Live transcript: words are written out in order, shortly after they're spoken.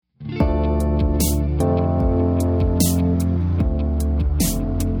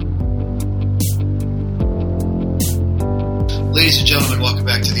Ladies and gentlemen, welcome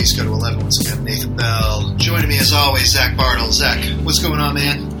back to These Go to 11. Once again, Nathan Bell. Joining me as always, Zach Bartle. Zach, what's going on,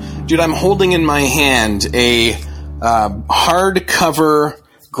 man? Dude, I'm holding in my hand a hardcover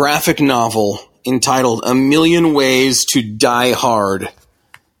graphic novel entitled A Million Ways to Die Hard.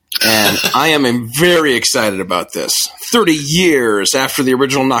 And I am very excited about this. 30 years after the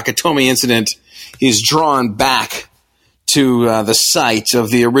original Nakatomi incident, he's drawn back to the site of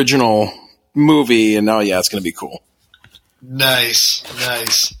the original movie, and oh yeah, it's going to be cool. Nice.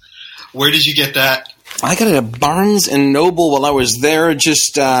 Where did you get that? I got it at Barnes & Noble while I was there,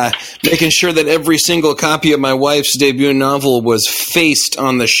 just making sure that every single copy of my wife's debut novel was faced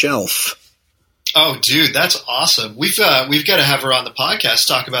on the shelf. Oh, dude, that's awesome. We've got to have her on the podcast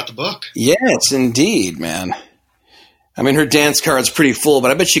talk about the book. Yes, indeed, man. I mean, her dance card's pretty full, but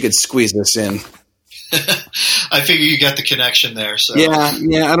I bet she could squeeze this in. I figure you got the connection there. So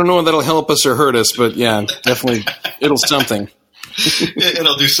Yeah, I don't know if that'll help us or hurt us, but yeah, definitely it'll something.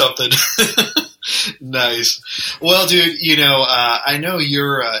 It'll do something. Nice. Well, dude, I know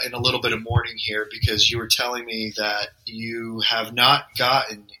you're in a little bit of mourning here because you were telling me that you have not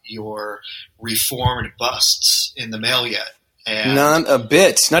gotten your reformed busts in the mail yet. And Not a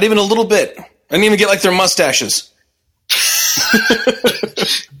bit. Not even a little bit. I didn't even get like their mustaches.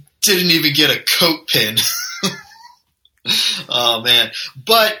 Didn't even get a coat pin. Oh man.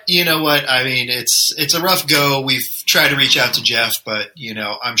 But you know what? I mean, it's a rough go. We've tried to reach out to Jeff, but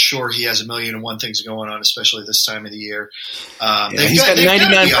I'm sure he has 1,000,001 things going on, especially this time of the year. He's got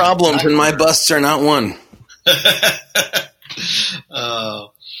 99 problems and my busts are not one.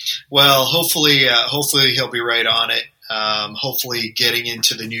 Well, hopefully he'll be right on it. Hopefully getting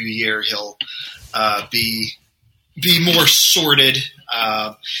into the new year, he'll be more sorted.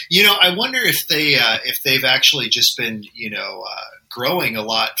 I wonder if they've actually just been, growing a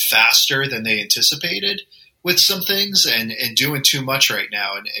lot faster than they anticipated with some things and doing too much right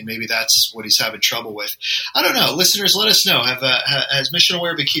now. And maybe that's what he's having trouble with. I don't know. Listeners, let us know. Has Mission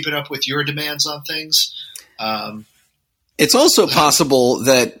Aware been keeping up with your demands on things? It's also possible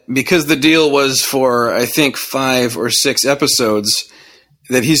that because the deal was for, I think, 5 or 6 episodes,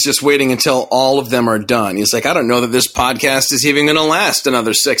 that he's just waiting until all of them are done. He's like, I don't know that this podcast is even going to last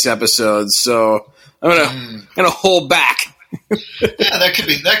another 6 episodes, so I'm going to hold back. Yeah, that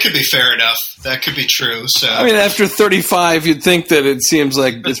could be fair enough. That could be true. So I mean, after 35, you'd think that it seems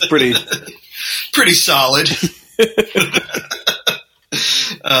like it's pretty solid.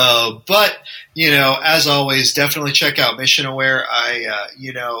 But as always, definitely check out Mission Aware.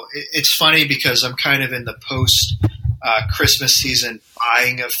 It's funny because I'm kind of in the post Christmas season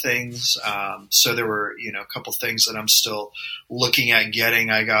buying of things. So there were, a couple things that I'm still looking at getting.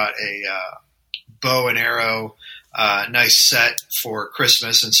 I got a bow and arrow nice set for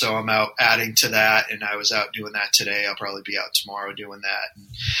Christmas, and so I'm out adding to that, and I was out doing that today. I'll probably be out tomorrow doing that.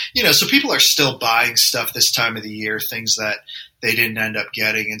 And, so people are still buying stuff this time of the year, things that they didn't end up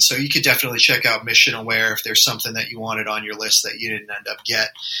getting, and so you could definitely check out Mission Aware if there's something that you wanted on your list that you didn't end up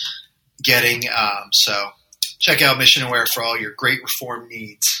getting. So check out Mission Aware for all your great reform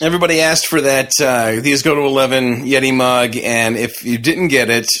needs. Everybody asked for that These Go to 11 Yeti mug, and if you didn't get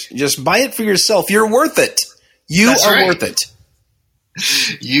it, just buy it for yourself. You're worth it. That's right. Worth it.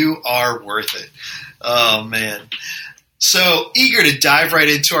 You are worth it. Oh, man. So eager to dive right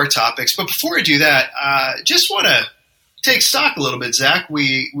into our topics. But before I do that, just want to take stock a little bit, Zach.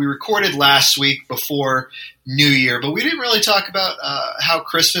 We recorded last week before New Year, but we didn't really talk about how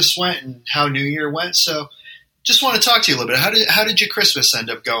Christmas went and how New Year went. So just want to talk to you a little bit. How did your Christmas end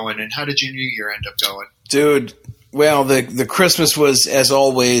up going, and how did your New Year end up going? Dude, well, the Christmas was, as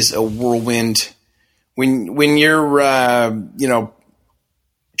always, a whirlwind. When you're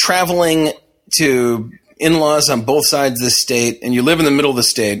traveling to in-laws on both sides of the state, and you live in the middle of the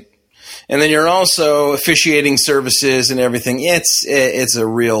state, and then you're also officiating services and everything, it's a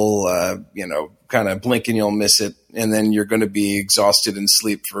real kind of blink and you'll miss it, and then you're going to be exhausted and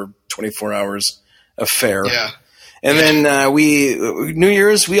sleep for 24 hours affair. Yeah. And then New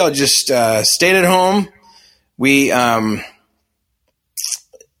Year's, we all just stayed at home.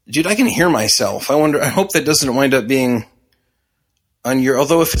 Dude, I can hear myself. I hope that doesn't wind up being on your,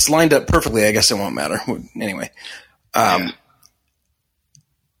 although if it's lined up perfectly, I guess it won't matter. Anyway. What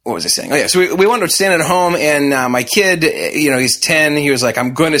was I saying? Oh yeah. So we wound up staying at home, and my kid, he's 10. He was like,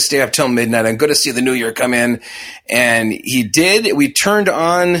 I'm going to stay up till midnight. I'm going to see the New Year come in. And he did. We turned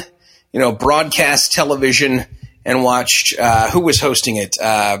on, broadcast television and watched, who was hosting it?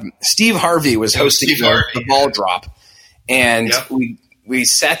 Steve Harvey was hosting the ball drop. And we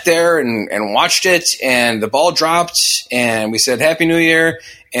sat there and watched it, and the ball dropped, and we said, Happy New Year.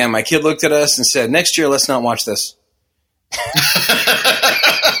 And my kid looked at us and said, next year, let's not watch this.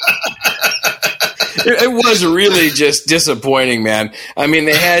 It was really just disappointing, man. I mean,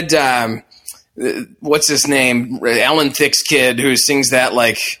 they had what's his name, Alan Thicke's kid, who sings that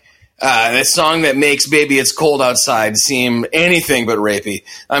like that song that makes "Baby It's Cold Outside" seem anything but rapey.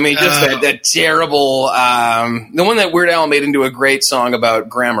 I mean, just that terrible, the one that Weird Al made into a great song about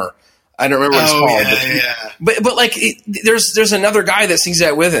grammar. I don't remember what it's called. But like, there's another guy that sings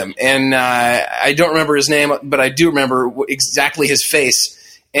that with him, and I don't remember his name, but I do remember exactly his face.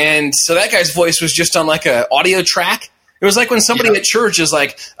 And so that guy's voice was just on like a audio track. It was like when somebody at church is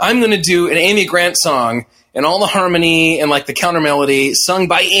like, I'm going to do an Amy Grant song, and all the harmony and like the counter melody sung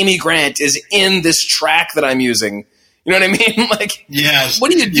by Amy Grant is in this track that I'm using. You know what I mean? Like, yes.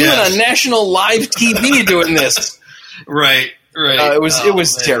 What are you doing on national live TV doing this? Right. Right. It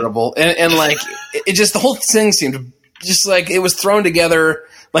was terrible. And like, it just, the whole thing seemed just like it was thrown together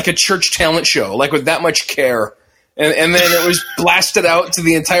like a church talent show, like with that much care. And then it was blasted out to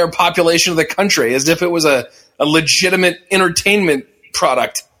the entire population of the country as if it was a legitimate entertainment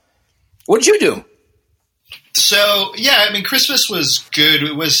product. What did you do? So, yeah, I mean, Christmas was good.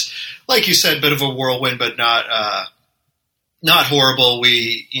 It was, like you said, a bit of a whirlwind, but not horrible.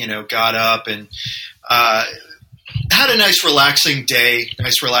 We, got up and had a nice relaxing day,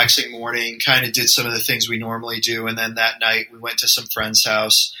 nice relaxing morning, kind of did some of the things we normally do. And then that night we went to some friend's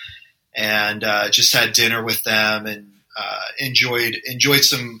house and just had dinner with them and enjoyed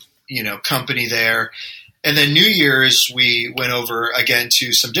some, company there. And then New Year's, we went over again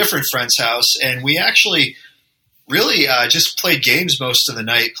to some different friends' house, and we actually really just played games most of the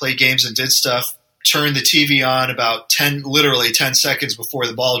night, played games and did stuff, turned the TV on about 10 seconds before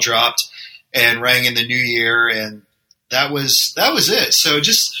the ball dropped and rang in the new year. And that was it. So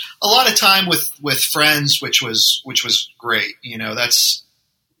just a lot of time with friends, which was great. That's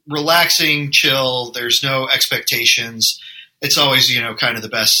relaxing, chill. There's no expectations. It's always, kind of the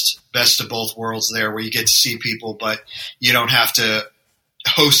best of both worlds there, where you get to see people, but you don't have to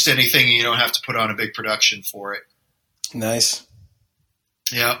host anything and you don't have to put on a big production for it. Nice.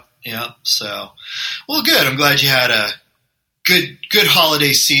 Yeah. So, well, good. I'm glad you had a good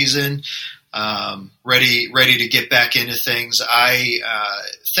holiday season. Ready to get back into things.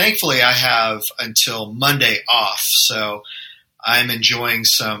 Thankfully I have until Monday off, so I'm enjoying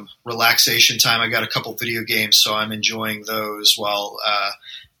some relaxation time. I got a couple video games, so I'm enjoying those while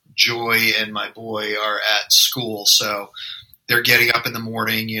Joy and my boy are at school. So they're getting up in the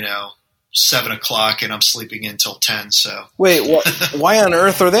morning, 7 o'clock, and I'm sleeping until 10. So wait, why on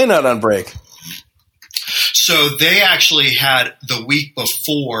earth are they not on break? So they actually had the week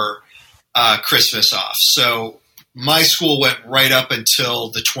before Christmas off. So my school went right up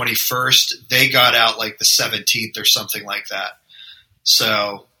until the 21st. They got out like the 17th or something like that.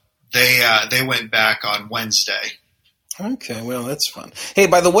 So they went back on Wednesday. Okay, well, that's fun. Hey,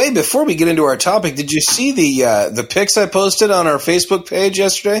 by the way, before we get into our topic, did you see the pics I posted on our Facebook page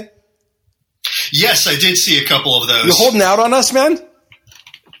yesterday? Yes, I did see a couple of those. You holding out on us, man?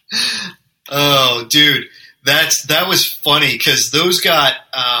 Oh, dude, that was funny because those got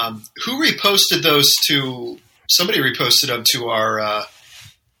who reposted those to? Somebody reposted them to our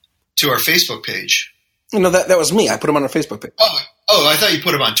Facebook page. No, that was me. I put them on our Facebook page. Oh, I thought you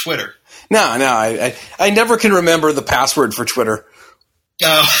put them on Twitter. No, I never can remember the password for Twitter.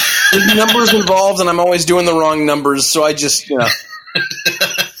 Oh. There's numbers involved, and I'm always doing the wrong numbers, so I just,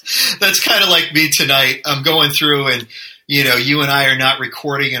 That's kind of like me tonight. I'm going through and, you and I are not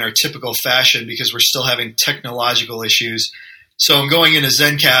recording in our typical fashion because we're still having technological issues. So I'm going into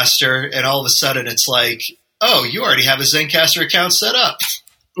Zencastr, and all of a sudden it's like, oh, you already have a Zencastr account set up.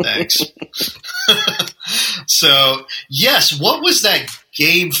 Thanks. So, yes, what was that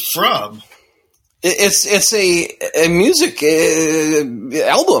game from? It's a music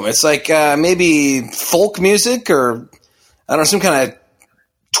album. It's like maybe folk music or, I don't know, some kind of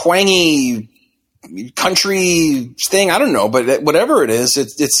twangy country thing. I don't know, but whatever it is,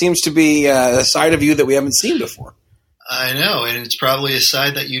 it seems to be a side of you that we haven't seen before. I know, and it's probably a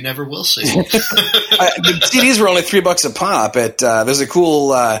side that you never will see. The CDs were only $3 a pop. There's a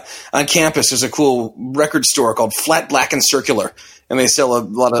cool on campus. There's a cool record store called Flat Black and Circular, and they sell a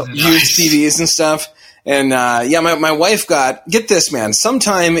lot of used CDs and stuff. And my wife got, get this, man,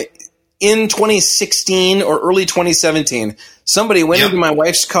 sometime in 2016 or early 2017, somebody went into my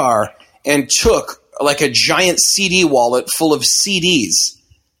wife's car and took like a giant CD wallet full of CDs.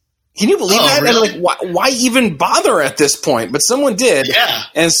 Can you believe that? Really? And why even bother at this point? But someone did. Yeah.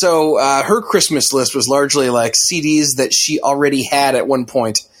 And so her Christmas list was largely like CDs that she already had at one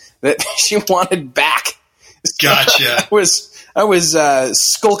point that she wanted back. Gotcha. I was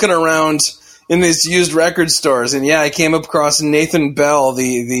skulking around in these used record stores, and I came across Nathan Bell,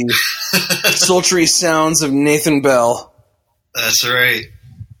 the sultry sounds of Nathan Bell. That's right.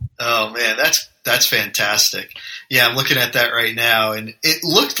 Oh man, that's fantastic. Yeah, I'm looking at that right now, and it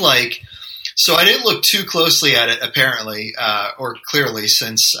looked like. So I didn't look too closely at it, apparently, or clearly,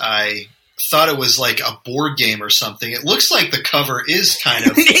 since I thought it was like a board game or something. It looks like the cover is kind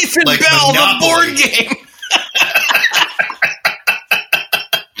of Nathan like Bell, Monopoly. the board game.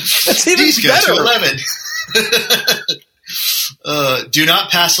 That's even Please go better. to 11. Do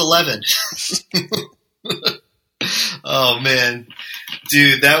not pass 11. Oh man,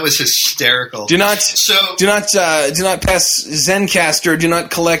 dude, that was hysterical. Do not pass Zencaster. Do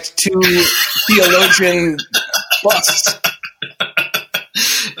not collect 2 theologian busts.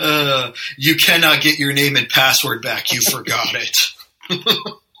 You cannot get your name and password back. You forgot it.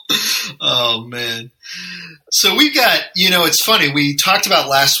 Oh man. So we got, it's funny. We talked about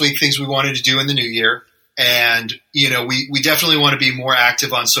last week things we wanted to do in the new year. And, we definitely want to be more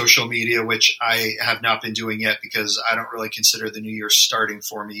active on social media, which I have not been doing yet because I don't really consider the new year starting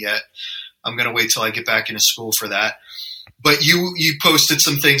for me yet. I'm going to wait till I get back into school for that. But you posted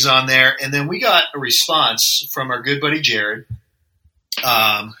some things on there, and then we got a response from our good buddy Jared,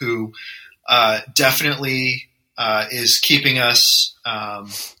 who definitely is keeping us a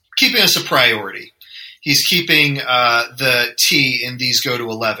priority. He's keeping the T in These Go to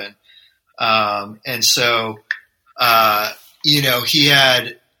 11. And so, he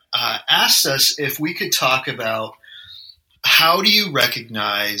had asked us if we could talk about how do you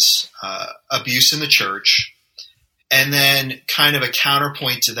recognize abuse in the church, and then kind of a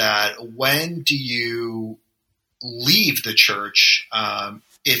counterpoint to that, when do you leave the church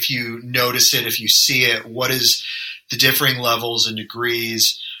if you notice it, if you see it, what is the differing levels and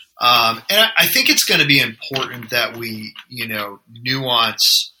degrees? And I think it's going to be important that we,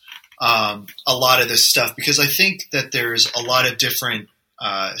 nuance a lot of this stuff, because I think that there's a lot of different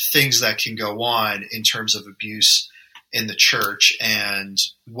things that can go on in terms of abuse in the church and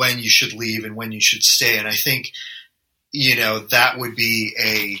when you should leave and when you should stay. And I think, that would be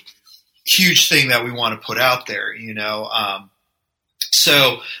a huge thing that we want to put out there,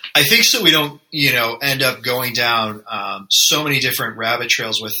 So I think so we don't, end up going down so many different rabbit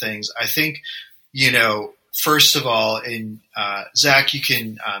trails with things. I think, first of all, and Zach, you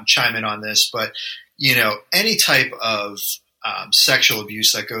can chime in on this, but, any type of sexual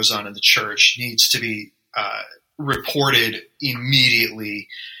abuse that goes on in the church needs to be reported immediately.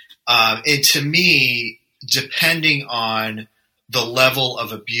 And to me, depending on the level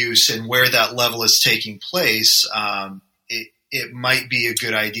of abuse and where that level is taking place, it might be a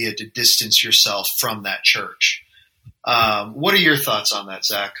good idea to distance yourself from that church. What are your thoughts on that,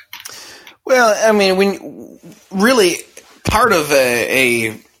 Zach? Well, I mean, when really part of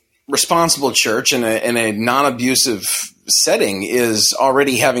a responsible church and a non-abusive setting is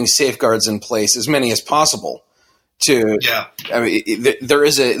already having safeguards in place, as many as possible. I mean,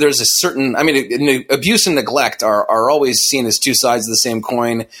 there's a certain. I mean, abuse and neglect are always seen as two sides of the same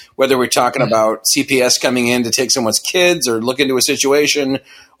coin. Whether we're talking about CPS coming in to take someone's kids or look into a situation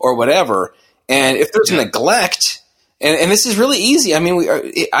or whatever, and if there's neglect, and this is really easy. I mean,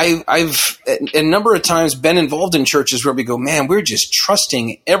 I've a number of times been involved in churches where we go, man, we're just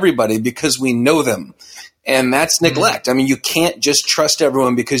trusting everybody because we know them, and that's neglect. I mean, you can't just trust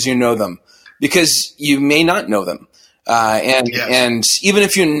everyone because you know them, because you may not know them. And even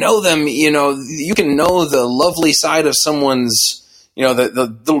if you know them, you can know the lovely side of someone's,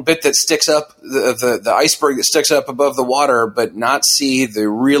 the little bit that sticks up, the iceberg that sticks up above the water, but not see the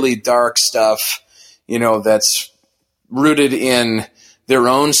really dark stuff, that's rooted in their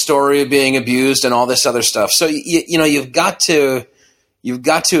own story of being abused and all this other stuff. So, you've got to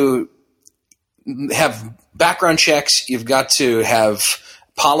have background checks. You've got to have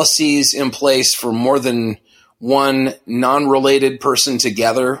policies in place for more than one non-related person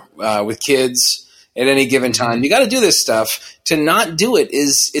together with kids at any given time. You got to do this stuff. To not do it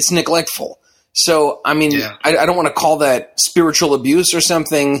it's neglectful. So, I mean, I don't want to call that spiritual abuse or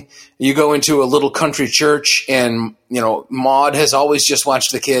something. You go into a little country church and, Maud has always just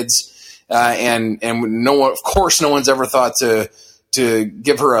watched the kids and no one, of course, no one's ever thought to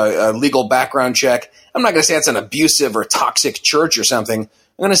give her a legal background check. I'm not going to say it's an abusive or toxic church or something. I'm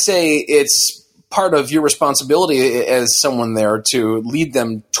going to say it's part of your responsibility as someone there to lead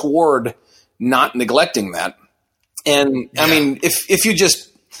them toward not neglecting that. And I mean, if you just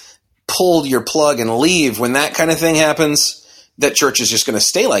pull your plug and leave when that kind of thing happens, that church is just going to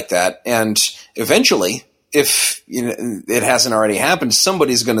stay like that. And eventually, if it hasn't already happened,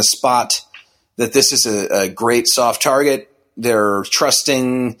 somebody's going to spot that this is a great soft target. They're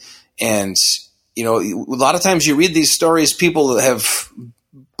trusting And, you know, a lot of times you read these stories, people that have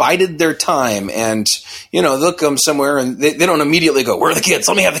bided their time and, you know, they'll come somewhere and they don't immediately go, where are the kids?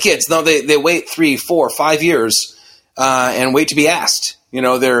 Let me have the kids. No, they wait 3, 4, 5 years and wait to be asked. You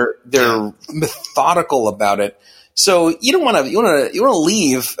know, they're methodical about it. So you want to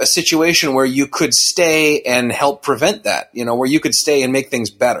leave a situation where you could stay and help prevent that, you know, where you could stay and make things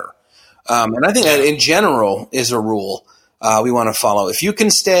better. And I think that in general is a rule we want to follow. If you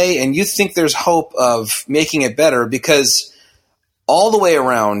can stay and you think there's hope of making it better, because all the way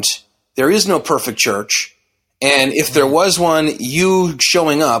around, there is no perfect church. And if there was one, you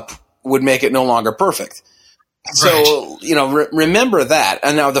showing up would make it no longer perfect. So, you know, remember that.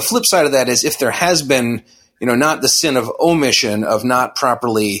 And now the flip side of that is if there has been, you know, not the sin of omission, of not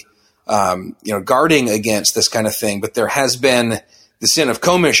properly, you know, guarding against this kind of thing, but there has been the sin of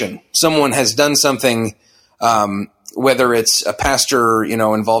commission. Someone has done something, whether it's a pastor, you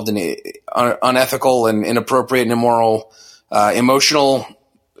know, involved in unethical and inappropriate and immoral, emotional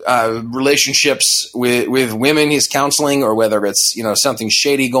relationships with women he's counseling, or whether it's, you know, something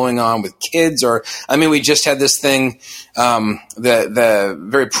shady going on with kids, or, I mean, we just had this thing, the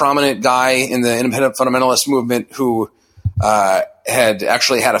very prominent guy in the independent fundamentalist movement who, had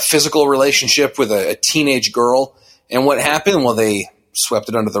actually had a physical relationship with a teenage girl. And what happened? Well, they swept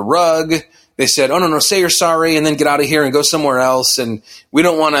it under the rug. They said, oh, no, say you're sorry and then get out of here and go somewhere else. And we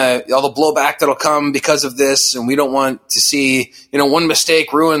don't want all the blowback that'll come because of this. And we don't want to see, you know, one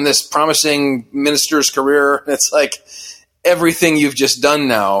mistake ruin this promising minister's career. It's like everything you've just done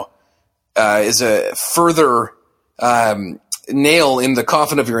now is a further nail in the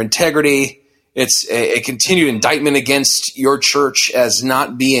coffin of your integrity. It's a continued indictment against your church as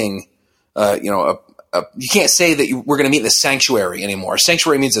not being, you know, you can't say that we're going to meet in the sanctuary anymore.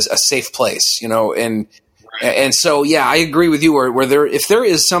 Sanctuary means a safe place, you know, and so, yeah, I agree with you where if there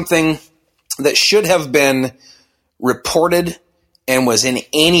is something that should have been reported and was in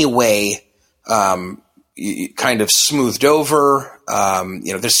any way, kind of smoothed over,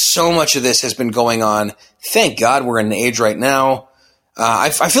 you know, there's so much of this has been going on. Thank God we're in an age right now.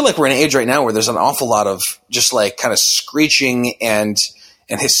 I feel like we're in an age right now where there's an awful lot of just like kind of screeching and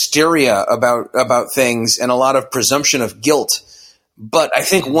hysteria about things, and a lot of presumption of guilt. But I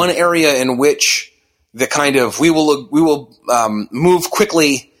think one area in which the kind of we will move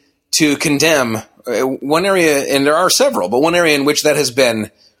quickly to condemn, one area, and there are several, but one area in which that has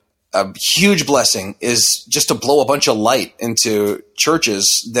been a huge blessing is just to blow a bunch of light into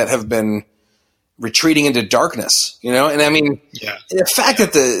churches that have been retreating into darkness, you know? And I mean, the fact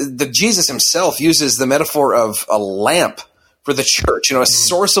that the Jesus himself uses the metaphor of a lamp for the church, you know, a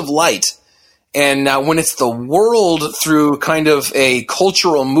source of light. And now when it's the world through kind of a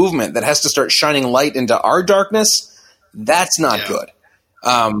cultural movement that has to start shining light into our darkness, that's not good.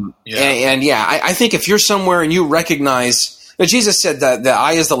 I think if you're somewhere and you recognize that Jesus said that the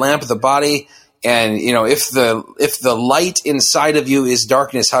eye is the lamp of the body, and, you know, if the light inside of you is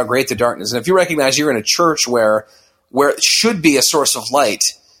darkness, how great the darkness. And if you recognize you're in a church where it should be a source of light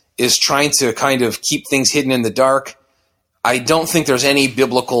is trying to kind of keep things hidden in the dark, I don't think there's any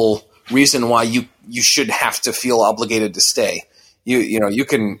biblical reason why you should have to feel obligated to stay. You know, you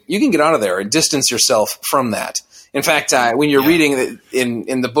can get out of there and distance yourself from that. In fact, when you're reading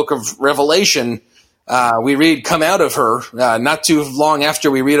in the book of Revelation, we read, come out of her, not too long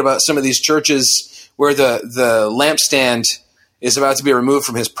after we read about some of these churches where the lampstand is about to be removed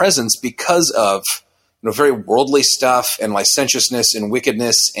from his presence because of, you know, very worldly stuff and licentiousness and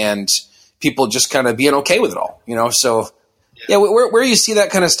wickedness and people just kind of being okay with it all, you know? So, yeah, where you see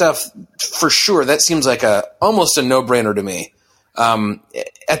that kind of stuff, for sure, that seems like almost a no-brainer to me.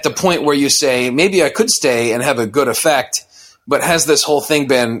 At the point where you say, maybe I could stay and have a good effect, but has this whole thing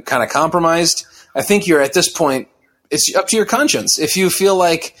been kind of compromised? I think you're at this point, it's up to your conscience. If you feel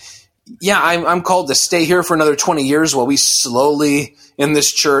like, I'm called to stay here for another 20 years while we slowly in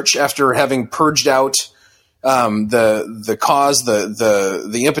this church, after having purged out the cause,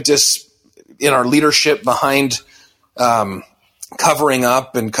 the impetus in our leadership behind covering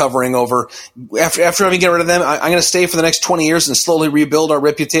up and covering over. After having get rid of them, I'm going to stay for the next 20 years and slowly rebuild our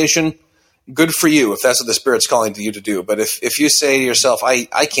reputation. Good for you if that's what the Spirit's calling to you to do. But if you say to yourself, I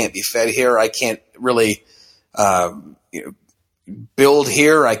can't be fed here, I can't really build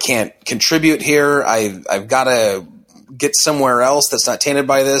here, I can't contribute here, I've got to get somewhere else that's not tainted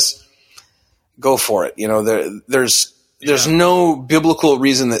by this, go for it. You know, there's no biblical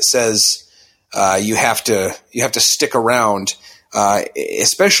reason that says you have to stick around,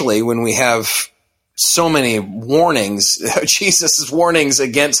 especially when we have so many warnings, Jesus' warnings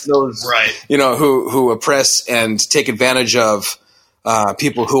against those, you know, who oppress and take advantage of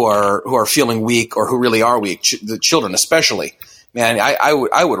people who are feeling weak or who really are weak, the children especially. Man, I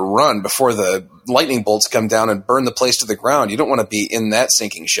would run before the lightning bolts come down and burn the place to the ground. You don't want to be in that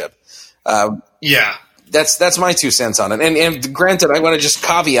sinking ship. Yeah. That's my 2 cents on it. And granted, I want to just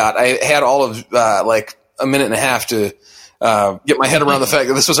caveat, I had all of like a minute and a half to get my head around the fact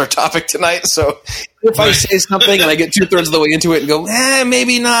that this was our topic tonight. So if I say something and I get 2/3 of the way into it and go,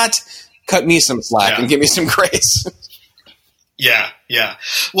 maybe not, cut me some slack and give me some grace. Yeah.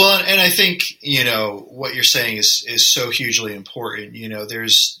 Well, and I think, what you're saying is so hugely important.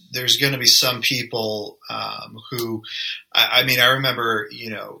 There's going to be some people who, I remember,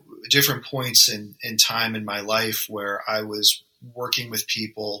 different points in time in my life where I was working with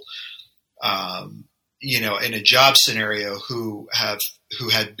people, in a job scenario who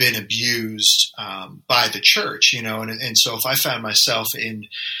had been abused by the church, and so if I found myself in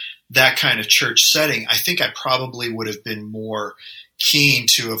that kind of church setting, I think I probably would have been more keen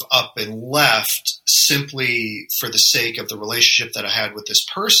to have up and left simply for the sake of the relationship that I had with this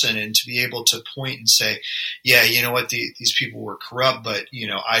person, and to be able to point and say, yeah, you know what, these people were corrupt, but,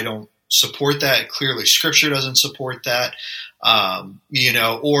 I don't support that. Clearly Scripture doesn't support that.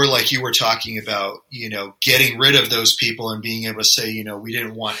 Or like you were talking about, getting rid of those people and being able to say, we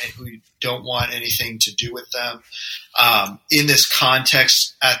don't want anything to do with them, in this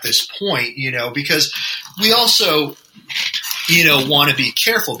context at this point, because we also, want to be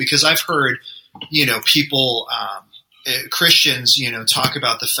careful, because I've heard, people, Christians, talk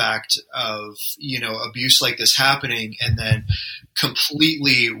about the fact of, abuse like this happening and then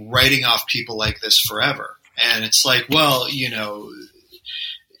completely writing off people like this forever. And it's like, well,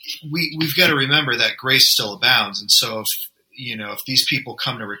 we've got to remember that grace still abounds. And so if these people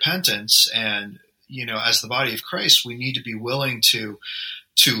come to repentance and, as the body of Christ, we need to be willing to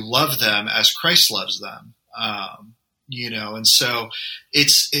love them as Christ loves them. And so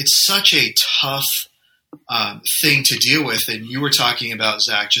it's such a tough thing to deal with. And you were talking about,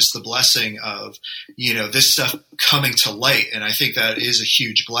 Zach, just the blessing of, this stuff coming to light. And I think that is a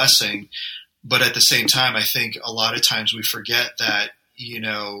huge blessing. But at the same time, I think a lot of times we forget that,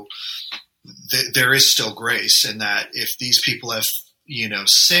 there is still grace, and that if these people have,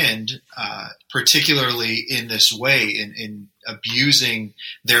 sinned, particularly in this way, in abusing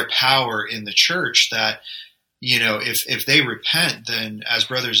their power in the church, that, if they repent, then as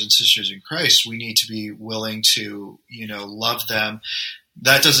brothers and sisters in Christ, we need to be willing to, love them.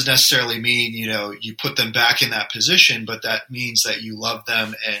 That doesn't necessarily mean, you put them back in that position, but that means that you love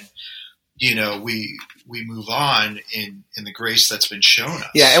them, and, we move on in the grace that's been shown us.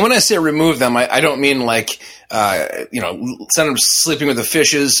 Yeah, and when I say remove them, I don't mean like, send them sleeping with the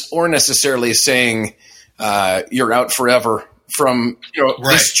fishes, or necessarily saying you're out forever from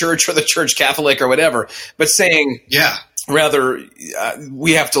this church or the Church Catholic or whatever, but saying rather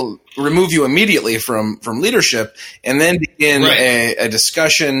we have to remove you immediately from leadership, and then begin a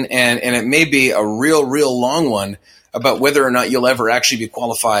discussion, and it may be a real long one about whether or not you'll ever actually be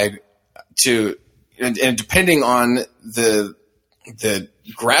qualified to, and depending on the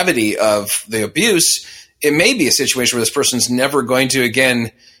gravity of the abuse, it may be a situation where this person's never going to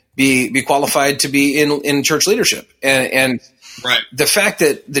again be qualified to be in church leadership. And the fact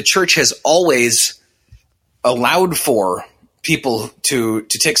that the church has always allowed for people to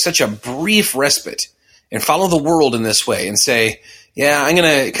take such a brief respite and follow the world in this way and say, yeah, I'm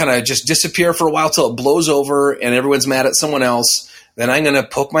going to kind of just disappear for a while till it blows over and everyone's mad at someone else. Then I'm going to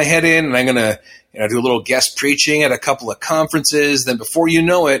poke my head in and I'm going to do a little guest preaching at a couple of conferences. Then before you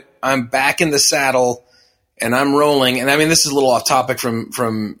know it, I'm back in the saddle and I'm rolling. And I mean, this is a little off topic from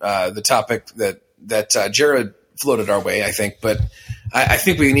the topic that Jared floated our way, I think. But I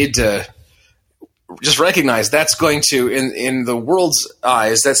think we need to just recognize that's going to, in the world's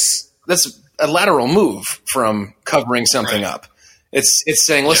eyes, that's a lateral move from covering something up. It's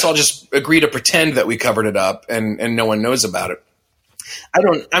saying, let's all just agree to pretend that we covered it up and no one knows about it.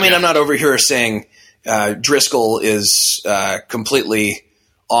 I'm not over here saying Driscoll is completely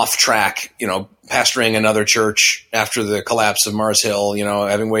off track, pastoring another church after the collapse of Mars Hill,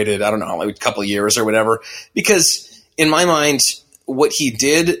 having waited, I don't know, like a couple of years or whatever. Because in my mind, what he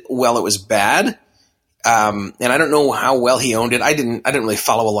did, while it was bad, and I don't know how well he owned it. I didn't really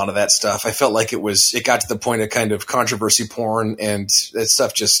follow a lot of that stuff. I felt like it got to the point of kind of controversy porn, and that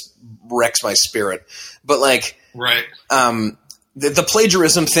stuff just wrecks my spirit. But the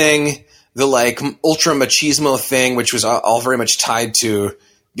plagiarism thing, the like ultra machismo thing, which was all very much tied to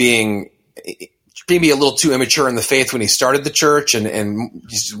being maybe a little too immature in the faith when he started the church, and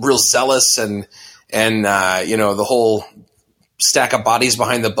just real zealous and the whole stack of bodies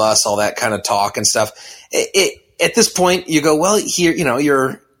behind the bus, all that kind of talk and stuff. at this point, you go, well, here,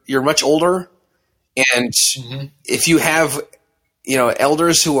 you're much older, and if you have,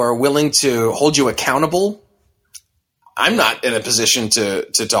 elders who are willing to hold you accountable, I'm not in a position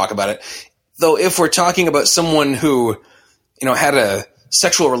to talk about it. Though, if we're talking about someone who, had a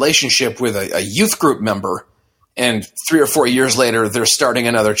sexual relationship with a youth group member, and 3 or 4 years later they're starting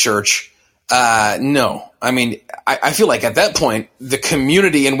another church, no. I mean, I feel like at that point, the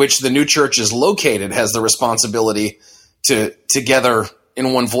community in which the new church is located has the responsibility to together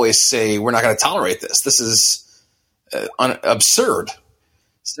in one voice say, we're not going to tolerate this. This is absurd.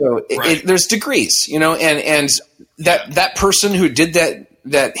 So there's degrees, and that person who did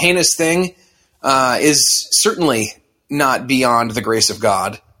that heinous thing is certainly not beyond the grace of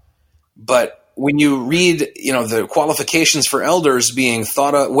God. But when you read, the qualifications for elders being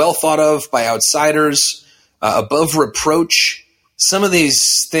well thought of by outsiders, above reproach, some of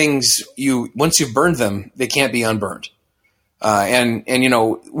these things, once you've burned them, they can't be unburned. And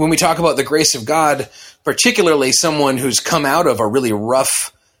when we talk about the grace of God, particularly someone who's come out of a really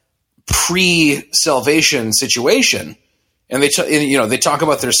rough pre-salvation situation, and they talk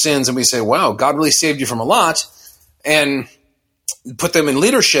about their sins, and we say, wow, God really saved you from a lot, and put them in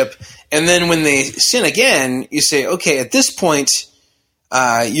leadership. And then when they sin again, you say, okay, at this point,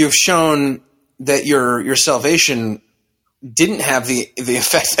 you've shown that your salvation didn't have the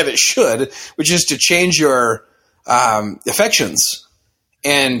effect that it should, which is to change your affections.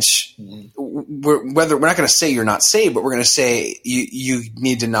 And we're not going to say you're not saved, but we're going to say you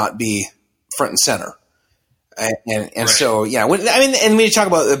need to not be front and center. And right. So, yeah, when you talk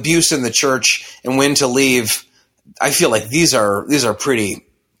about abuse in the church and when to leave, I feel like these are pretty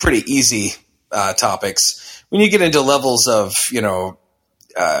easy topics. When you get into levels of,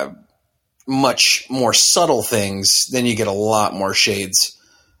 much more subtle things, then you get a lot more shades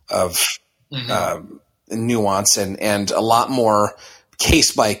of nuance and a lot more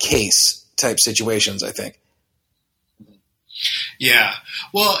case by case type situations, I think. Yeah.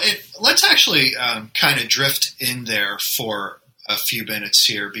 Well, let's actually kind of drift in there for a few minutes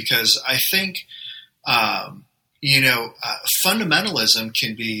here, because I think, fundamentalism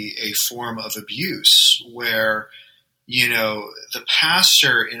can be a form of abuse where, the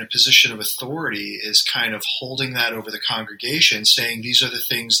pastor in a position of authority is kind of holding that over the congregation, saying these are the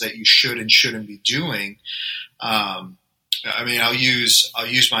things that you should and shouldn't be doing. I'll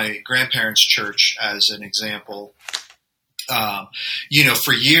use my grandparents' church as an example.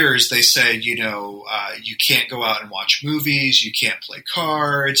 For years they said, you can't go out and watch movies, you can't play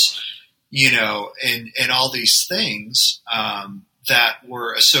cards, and all these things that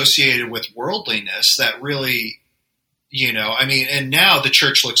were associated with worldliness that really, and now the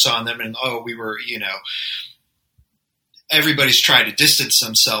church looks on them and, everybody's trying to distance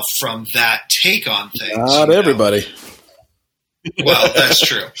themselves from that take on things. Not everybody. Well, that's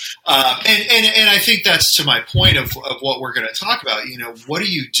true. And I think that's to my point of what we're going to talk about. What do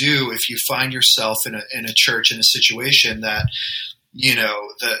you do if you find yourself in a church in a situation that,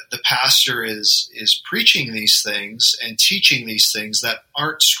 the pastor is preaching these things and teaching these things that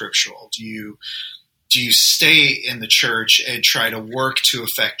aren't scriptural? Do you stay in the church and try to work to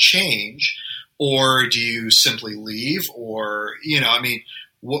affect change, or do you simply leave? Or,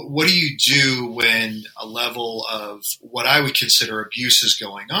 what do you do when a level of what I would consider abuse is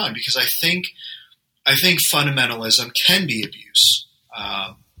going on? Because I think fundamentalism can be abuse.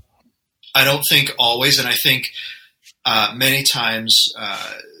 I don't think always, and I think many times,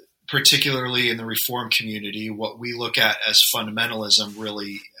 particularly in the Reform community, what we look at as fundamentalism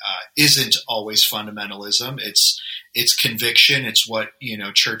really isn't always fundamentalism. It's conviction. It's what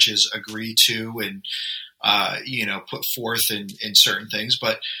churches agree to and put forth in certain things.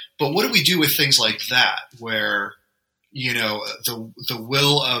 But what do we do with things like that, where the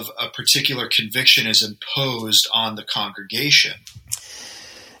will of a particular conviction is imposed on the congregation?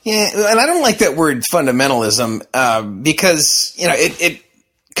 Yeah, and I don't like that word fundamentalism because it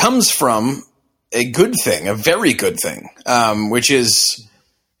comes from a good thing, a very good thing, which is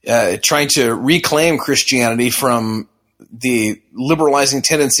trying to reclaim Christianity from the liberalizing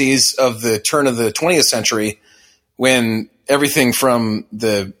tendencies of the turn of the 20th century, when everything from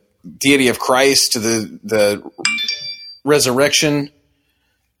the deity of Christ to the resurrection.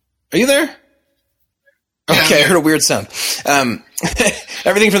 Are you there? Okay, I heard a weird sound.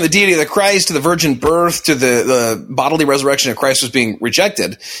 Everything from the deity of the Christ to the virgin birth to the bodily resurrection of Christ was being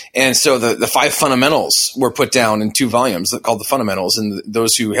rejected. And so the five fundamentals were put down in 2 volumes called the Fundamentals, and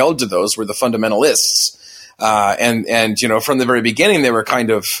those who held to those were the fundamentalists. And from the very beginning, they were kind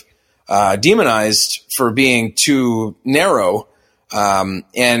of demonized for being too narrow.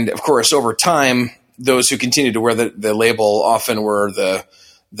 And of course, over time, those who continued to wear the label often were the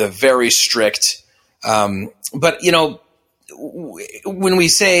very strict. But when we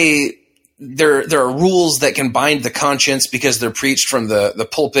say there are rules that can bind the conscience because they're preached from the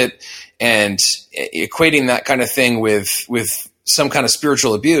pulpit, and equating that kind of thing with some kind of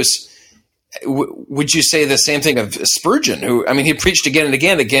spiritual abuse, would you say the same thing of Spurgeon, who, he preached again and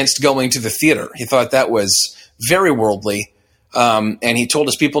again against going to the theater. He thought that was very worldly. And he told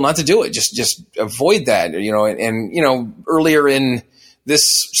his people not to do it. Just avoid that, and earlier in this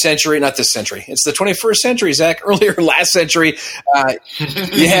century, not this century, it's the 21st century, Zach, earlier last century,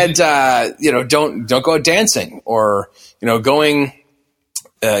 you had, don't go out dancing, or, going,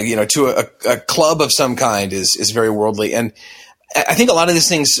 to a club of some kind is very worldly. And I think a lot of these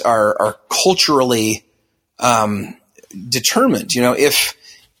things are culturally, determined.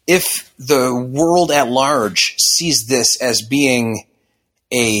 If the world at large sees this as being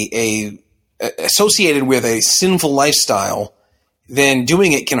associated with a sinful lifestyle, then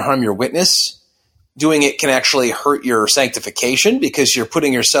doing it can harm your witness. Doing it can actually hurt your sanctification, because you're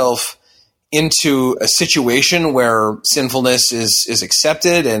putting yourself into a situation where sinfulness is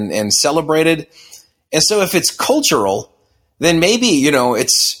accepted and celebrated. And so if it's cultural, then maybe,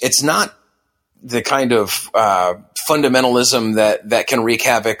 it's not the kind of fundamentalism that can wreak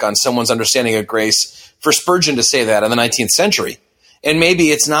havoc on someone's understanding of grace for Spurgeon to say that in the 19th century. And maybe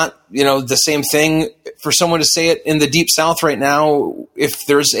it's not, the same thing for someone to say it in the Deep South right now, if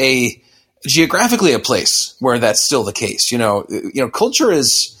there's geographically a place where that's still the case. Culture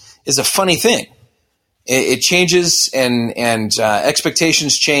is a funny thing. It changes, and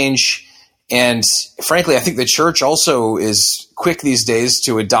expectations change. And frankly, I think the church also is quick these days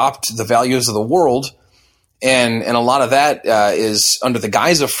to adopt the values of the world. And a lot of that is under the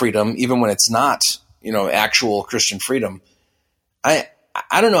guise of freedom, even when it's not, actual Christian freedom. I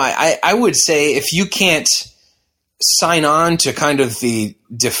don't know. I would say if you can't sign on to kind of the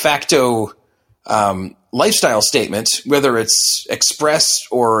de facto lifestyle statement, whether it's expressed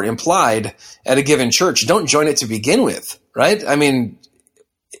or implied at a given church, don't join it to begin with, right?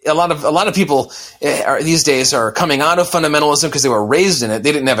 A lot of people these days are coming out of fundamentalism because they were raised in it.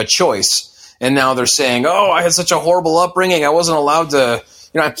 They didn't have a choice. And now they're saying, oh, I had such a horrible upbringing. I wasn't allowed to,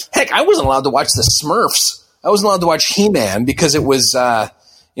 heck, I wasn't allowed to watch the Smurfs. I wasn't allowed to watch He-Man because it was,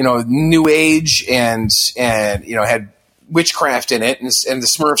 New Age and had witchcraft in it. And the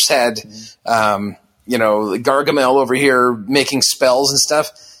Smurfs had, Gargamel over here making spells and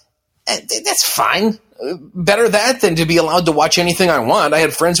stuff. That's fine. Better that than to be allowed to watch anything I want. I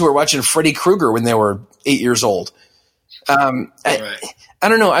had friends who were watching Freddy Krueger when they were 8 years old. Right. I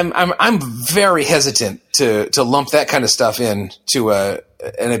don't know. I'm very hesitant to lump that kind of stuff in to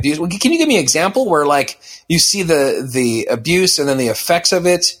an abuse. Can you give me an example where you see the abuse and then the effects of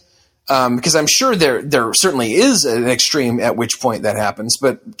it? Because I'm sure there certainly is an extreme at which point that happens.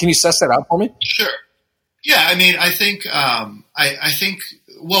 But can you suss that out for me? Sure. Yeah. I think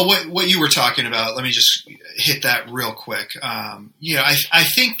well, what you were talking about, let me just hit that real quick. I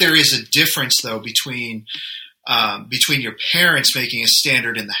think there is a difference though between your parents making a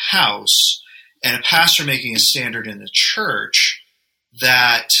standard in the house and a pastor making a standard in the church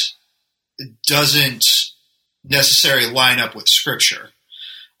that doesn't necessarily line up with Scripture.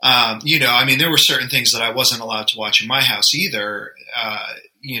 There were certain things that I wasn't allowed to watch in my house either,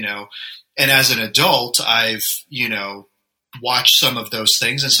 and as an adult, I've, watched some of those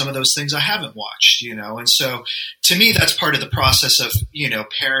things, and some of those things I haven't watched, and so to me, that's part of the process of,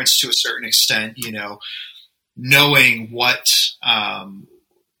 parents to a certain extent, knowing what's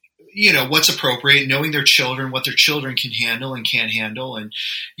appropriate, knowing their children, what their children can handle and can't handle. And,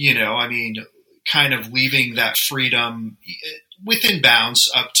 kind of leaving that freedom within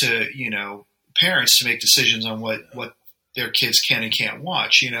bounds up to, parents to make decisions on what their kids can and can't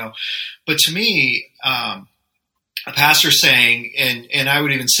watch, But to me, a pastor saying, and I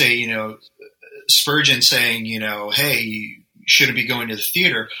would even say, Spurgeon saying, hey, you shouldn't be going to the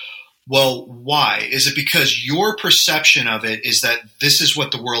theater. Well, why? Is it because your perception of it is that this is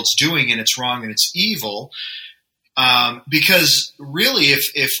what the world's doing and it's wrong and it's evil? Because really,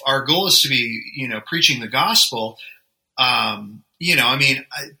 if our goal is to be, preaching the gospel, to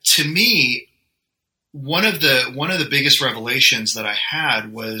me, one of the biggest revelations that I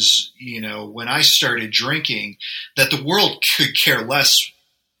had was, when I started drinking, that the world could care less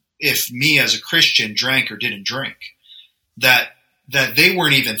if me as a Christian drank or didn't drink. That they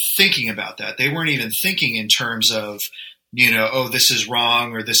weren't even thinking about that. They weren't even thinking in terms of, oh, this is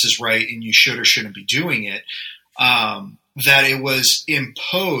wrong or this is right and you should or shouldn't be doing it. That it was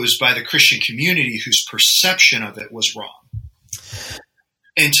imposed by the Christian community whose perception of it was wrong.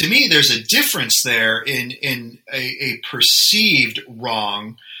 And to me, there's a difference there in a perceived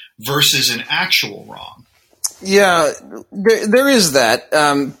wrong versus an actual wrong. Yeah, there is that.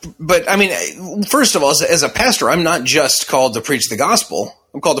 But I mean, first of all, as a pastor, I'm not just called to preach the gospel.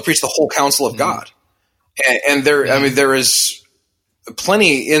 I'm called to preach the whole counsel of God. And there, I mean, there is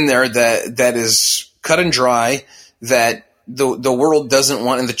plenty in there that is cut and dry that the world doesn't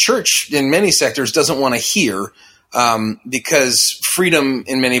want, and the church in many sectors doesn't want to hear, because freedom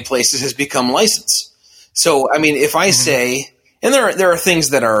in many places has become license. So, I mean, if I say, and there are things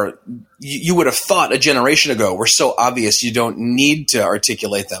that are, you would have thought a generation ago were so obvious you don't need to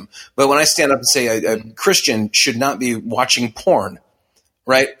articulate them. But when I stand up and say a Christian should not be watching porn,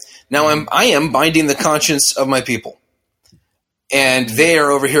 right? Now I am binding the conscience of my people. And they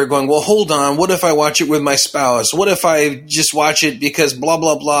are over here going, well, hold on. What if I watch it with my spouse? What if I just watch it because blah,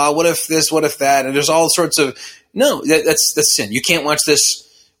 blah, blah? What if this? What if that? And there's all sorts of, no, that's sin. You can't watch this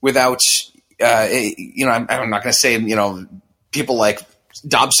without, I'm not going to say, people like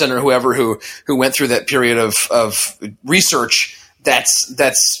Dobson or whoever who went through that period of research. That's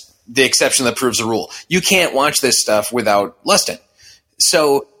the exception that proves the rule. You can't watch this stuff without lusting.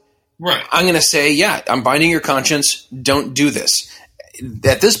 So, right. I'm going to say, yeah, I'm binding your conscience. Don't do this.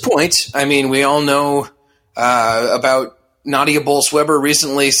 At this point, I mean, we all know about Nadia Bolz-Weber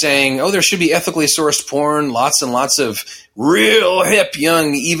recently saying, oh, there should be ethically sourced porn, lots and lots of real hip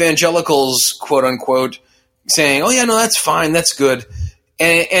young evangelicals, quote unquote, saying, oh, yeah, no, that's fine. That's good.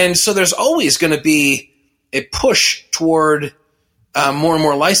 And so there's always going to be a push toward more and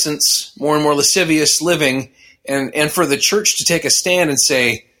more license, more and more lascivious living, and for the church to take a stand and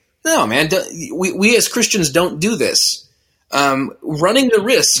say, no, man, we as Christians don't do this. Running the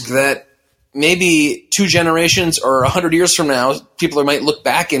risk that maybe 2 generations or 100 years from now, people might look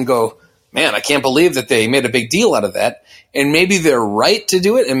back and go, man, I can't believe that they made a big deal out of that. And maybe they're right to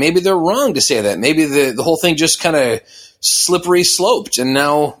do it, and maybe they're wrong to say that. Maybe the whole thing just kind of slippery sloped, and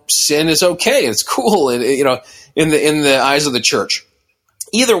now sin is okay. It's cool, in the eyes of the church.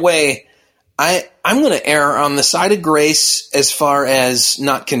 Either way, I'm going to err on the side of grace as far as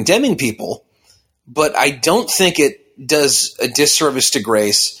not condemning people, but I don't think it does a disservice to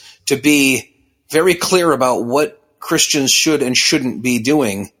grace to be very clear about what Christians should and shouldn't be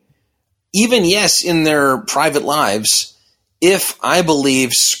doing, even, yes, in their private lives, if I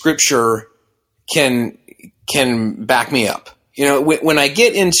believe Scripture can back me up. When I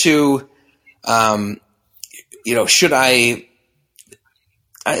get into, should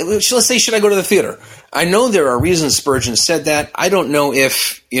let's say, should I go to the theater? I know there are reasons Spurgeon said that. I don't know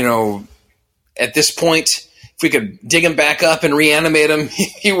if, at this point, if we could dig him back up and reanimate him,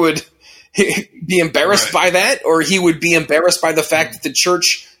 he would be embarrassed by that, or he would be embarrassed by the fact that the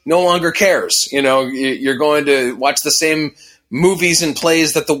church no longer cares. You're going to watch the same movies and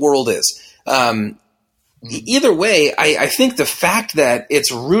plays that the world is. Either way, I think the fact that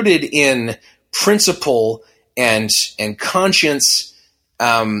it's rooted in principle and conscience,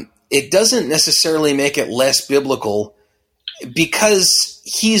 it doesn't necessarily make it less biblical because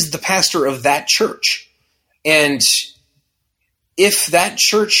he's the pastor of that church. And if that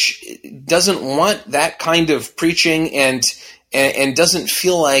church doesn't want that kind of preaching and doesn't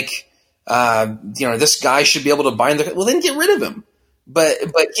feel like, this guy should be able to bind well, then get rid of him. But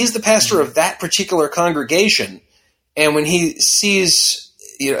he's the pastor of that particular congregation. And when he sees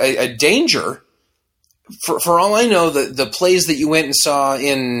a danger, for all I know, the plays that you went and saw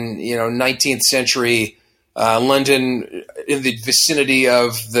in 19th century London, in the vicinity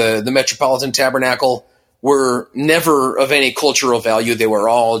of the Metropolitan Tabernacle, were never of any cultural value. They were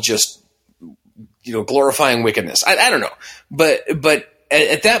all just glorifying wickedness. I don't know, but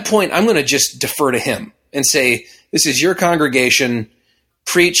at that point, I'm going to just defer to him and say, "This is your congregation.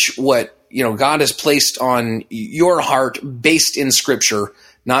 Preach what God has placed on your heart, based in Scripture."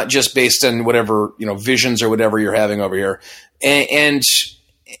 Not just based on whatever, visions or whatever you're having over here, and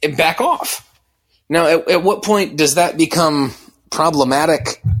back off. Now, at what point does that become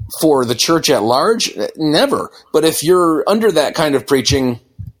problematic for the church at large? Never. But if you're under that kind of preaching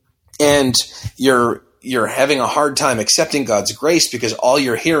and you're having a hard time accepting God's grace because all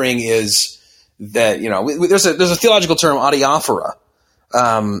you're hearing is that, there's a theological term, adiaphora,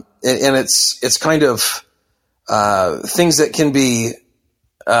 and it's kind of things that can be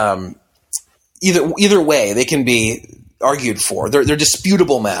either way, they can be argued for. They're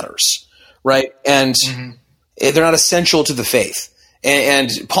disputable matters, right? And they're not essential to the faith. And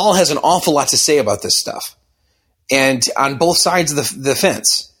Paul has an awful lot to say about this stuff. And on both sides of the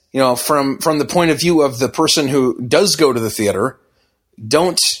fence, from the point of view of the person who does go to the theater,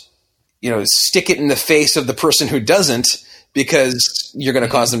 don't, stick it in the face of the person who doesn't because you're going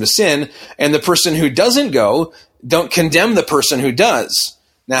to cause them to sin. And the person who doesn't go, don't condemn the person who does.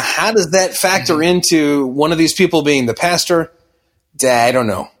 Now, how does that factor into one of these people being the pastor? I don't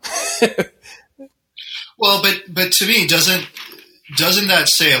know. Well, but to me, doesn't that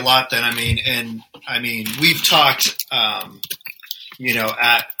say a lot then? We've talked, at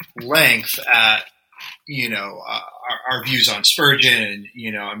length at, our views on Spurgeon,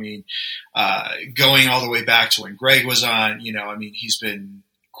 going all the way back to when Greg was on, he's been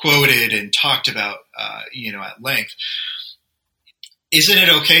quoted and talked about, at length. Isn't it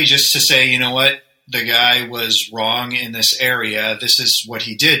okay just to say, you know what, the guy was wrong in this area. This is what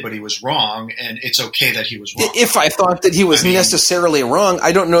he did, but he was wrong, and it's okay that he was wrong. If I thought that he was necessarily wrong,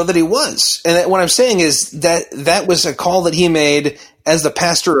 I don't know that he was. And what I'm saying is that was a call that he made as the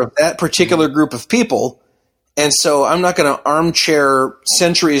pastor of that particular group of people. And so I'm not going to armchair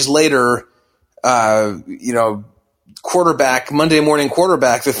centuries later, quarterback, Monday morning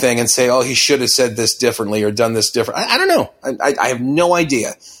quarterback the thing and say, oh, he should have said this differently or done this different. I don't know. I have no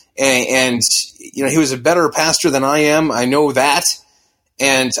idea. And he was a better pastor than I am. I know that.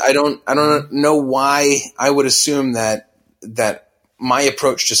 And I don't know why I would assume that my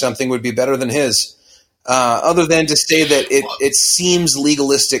approach to something would be better than his, other than to say that it seems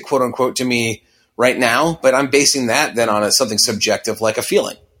legalistic, quote unquote, to me right now, but I'm basing that then on something subjective, like a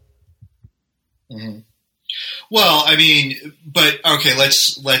feeling. Mm-hmm. Well, but okay,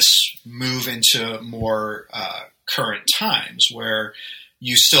 let's move into more current times where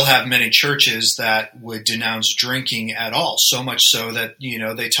you still have many churches that would denounce drinking at all, so much so that,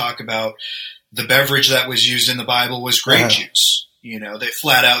 they talk about the beverage that was used in the Bible was grape juice. They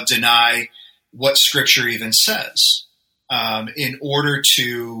flat out deny what Scripture even says in order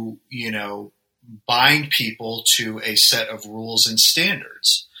to, bind people to a set of rules and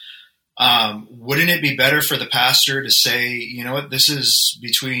standards. Wouldn't it be better for the pastor to say, you know what, this is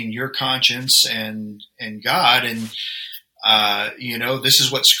between your conscience and God, and this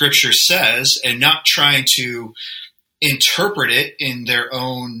is what Scripture says, and not trying to interpret it in their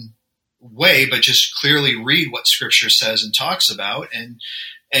own way, but just clearly read what Scripture says and talks about, and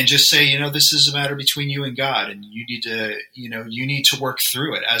just say, this is a matter between you and God, and you need to work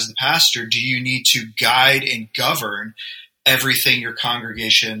through it. As the pastor, do you need to guide and govern everything your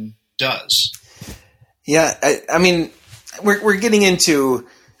congregation does? Yeah, we're getting into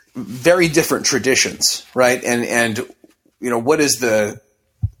very different traditions, right? And what is the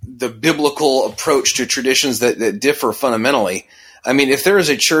biblical approach to traditions that differ fundamentally? If there is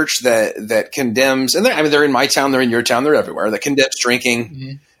a church that condemns, and they're in my town, they're in your town, they're everywhere, that condemns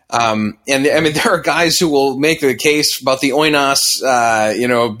drinking. Mm-hmm. There are guys who will make the case about the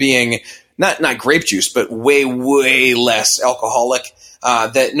oinos, being not grape juice, but way, way less alcoholic,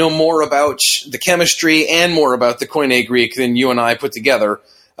 that know more about the chemistry and more about the Koine Greek than you and I put together.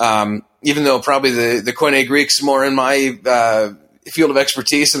 Even though probably the Koine Greek's more in my field of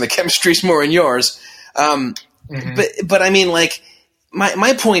expertise and the chemistry's more in yours. Mm-hmm. But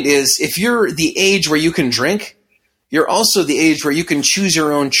my point is, if you're the age where you can drink, you're also the age where you can choose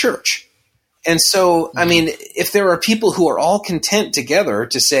your own church. And so, if there are people who are all content together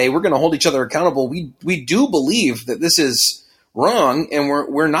to say, we're going to hold each other accountable, we do believe that this is wrong, and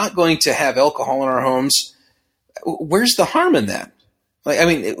we're not going to have alcohol in our homes. Where's the harm in that?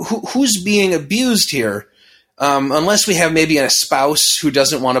 Who's being abused here? Unless we have maybe a spouse who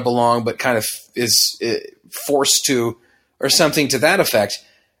doesn't want to belong, but kind of is forced to, or something to that effect.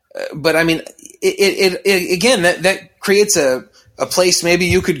 But it again, that creates a place maybe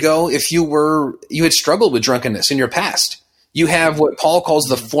you could go if you had struggled with drunkenness in your past. You have what Paul calls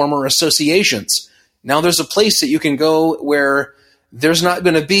the former associations. Now there's a place that you can go where there's not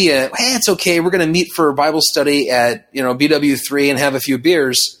going to be hey, it's okay, we're going to meet for Bible study at, BW3 and have a few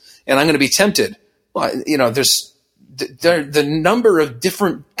beers, and I'm going to be tempted. Well, there's the number of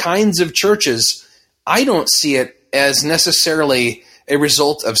different kinds of churches. I don't see it as necessarily a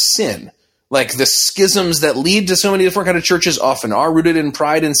result of sin. Like the schisms that lead to so many different kinds of churches often are rooted in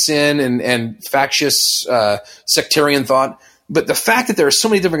pride and sin and factious sectarian thought. But the fact that there are so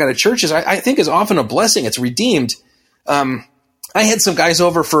many different kinds of churches, I think is often a blessing. It's redeemed. I had some guys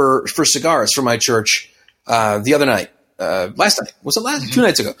over for cigars from my church the other night. Last night. Was it last? Mm-hmm. 2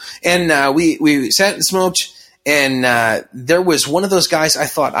 nights ago. And we sat and smoked. And there was one of those guys I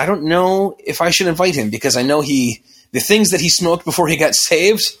thought, I don't know if I should invite him, because I know the things that he smoked before he got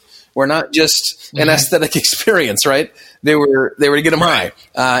saved were not just an aesthetic experience, right? They were to get him high.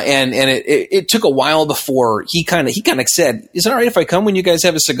 And it took a while before he kind of said, is it all right if I come when you guys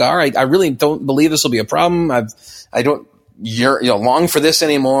have a cigar? I really don't believe this will be a problem. I don't long for this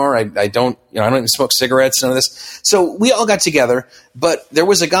anymore. I don't, I don't even smoke cigarettes, none of this. So we all got together, but there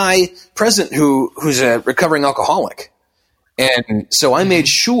was a guy present who's a recovering alcoholic. And so I made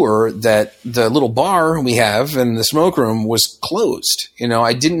sure that the little bar we have in the smoke room was closed.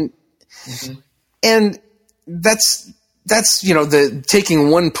 I didn't, and that's, the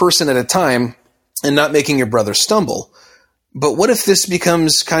taking one person at a time and not making your brother stumble. But what if this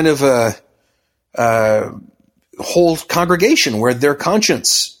becomes kind of a whole congregation where their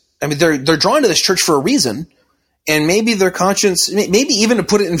conscience, they're drawn to this church for a reason, and maybe their conscience, maybe even to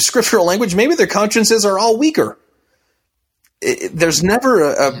put it in scriptural language, maybe their consciences are all weaker. There's never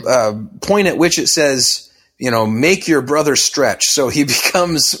a point at which it says, make your brother stretch so he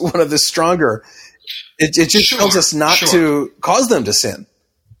becomes one of the stronger. It just tells us not to cause them to sin.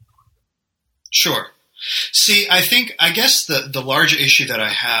 Sure. See, I guess the larger issue that I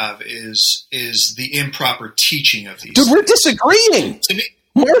have is the improper teaching of these. Dude, we're disagreeing. To me,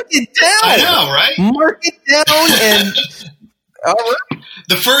 mark it down. I know, right? Mark it down, and all right.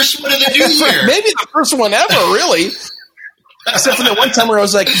 The first one of the new year. Maybe the first one ever, really. Except for that one time where I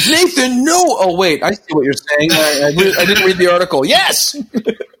was like, Nathan, no. Oh, wait, I see what you're saying. I didn't read the article. Yes.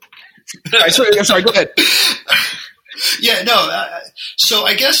 I'm sorry, go ahead. Yeah, no. So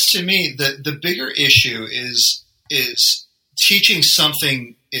I guess to me, the bigger issue is teaching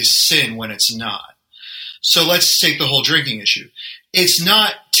something is sin when it's not. So let's take the whole drinking issue. It's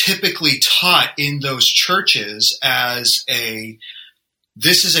not typically taught in those churches as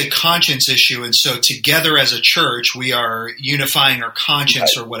this is a conscience issue, and so together as a church we are unifying our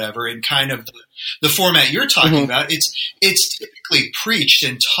conscience or whatever in kind of the format you're talking about. It's typically preached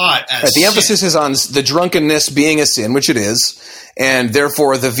and taught as the sin. emphasis is on the drunkenness being a sin, which it is, and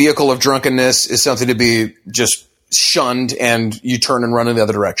therefore the vehicle of drunkenness is something to be just shunned, and you turn and run in the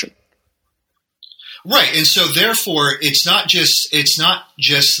other direction. Right, and so therefore it's not just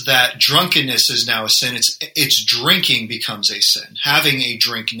that drunkenness is now a sin. It's drinking becomes a sin. Having a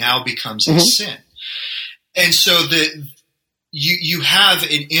drink now becomes a sin, and so you have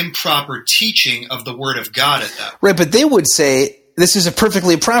an improper teaching of the Word of God at that point. Right, but they would say this is a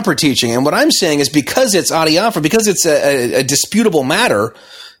perfectly proper teaching, and what I'm saying is because it's adiaphora, because it's a disputable matter,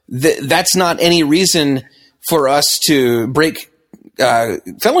 that's not any reason for us to break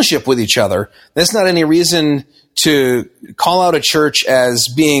fellowship with each other. That's not any reason to call out a church as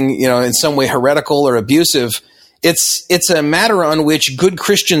being, in some way heretical or abusive. It's a matter on which good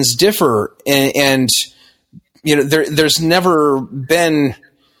Christians differ, and there's never been,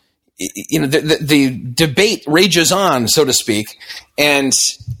 the debate rages on, so to speak, and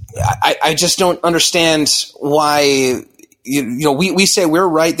I just don't understand why. We say we're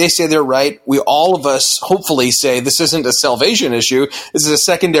right, they say they're right. We, all of us, hopefully say this isn't a salvation issue. This is a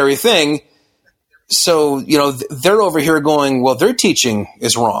secondary thing. So, they're over here going, well, their teaching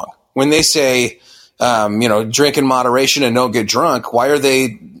is wrong. When they say, drink in moderation and don't get drunk, why are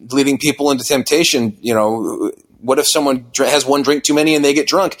they leading people into temptation? What if someone has one drink too many and they get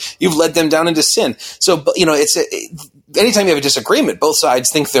drunk? You've led them down into sin. So, anytime you have a disagreement, both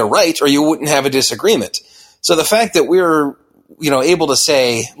sides think they're right, or you wouldn't have a disagreement. So the fact that we're, able to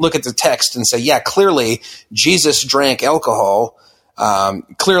say, look at the text and say, yeah, clearly Jesus drank alcohol.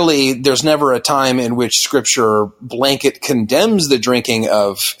 Clearly there's never a time in which Scripture blanket condemns the drinking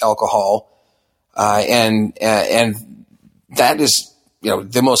of alcohol. And that is,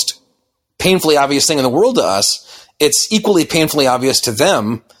 the most painfully obvious thing in the world to us. It's equally painfully obvious to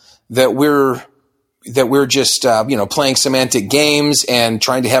them that we're just, playing semantic games and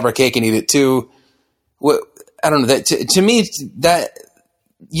trying to have our cake and eat it too. I don't know. That to me, that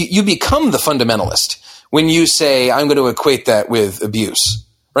you become the fundamentalist when you say, I'm going to equate that with abuse,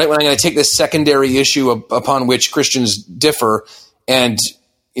 right? When I'm going to take this secondary issue upon which Christians differ and,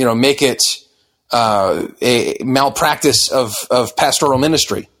 make it a malpractice of pastoral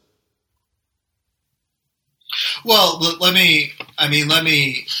ministry. Well, let me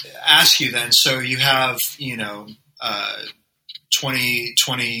ask you then. So you have,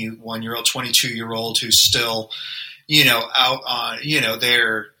 21-year-old, 22-year-old who's still, out on,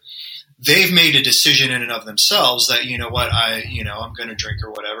 they've made a decision in and of themselves that, I'm going to drink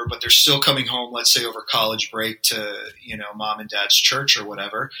or whatever, but they're still coming home, let's say over college break to, mom and dad's church or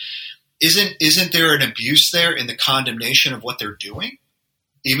whatever. Isn't there an abuse there in the condemnation of what they're doing,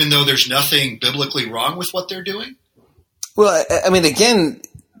 even though there's nothing biblically wrong with what they're doing? Well, again,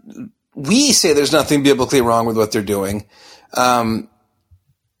 we say there's nothing biblically wrong with what they're doing. I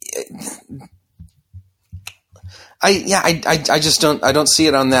just don't see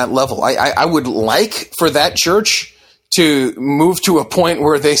it on that level. I would like for that church to move to a point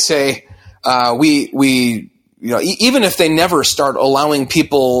where they say, we even if they never start allowing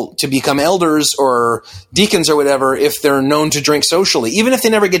people to become elders or deacons or whatever, if they're known to drink socially, even if they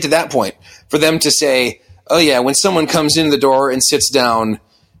never get to that point, for them to say, oh yeah, when someone comes in the door and sits down,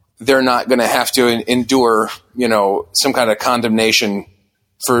 they're not going to have to endure, some kind of condemnation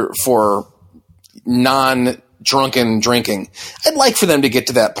for non-drunken drinking. I'd like for them to get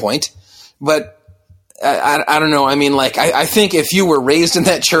to that point, but I don't know. I mean, I think if you were raised in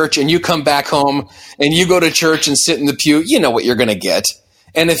that church and you come back home and you go to church and sit in the pew, you know what you're going to get.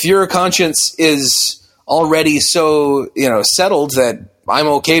 And if your conscience is already so, settled that I'm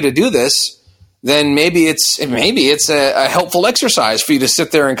okay to do this, then maybe it's a helpful exercise for you to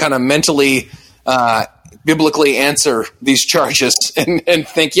sit there and kind of mentally, biblically answer these charges and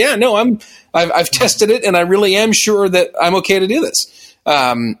think, yeah, no, I've tested it and I really am sure that I'm okay to do this.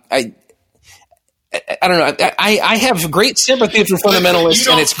 I don't know. I have great sympathy for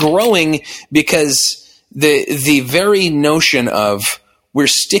fundamentalists, and it's growing because the very notion of we're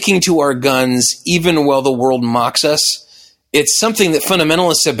sticking to our guns even while the world mocks us, it's something that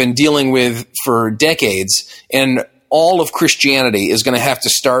fundamentalists have been dealing with for decades, and all of Christianity is going to have to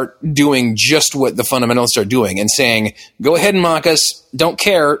start doing just what the fundamentalists are doing and saying, go ahead and mock us, don't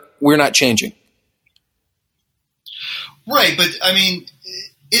care, we're not changing. Right, but I mean,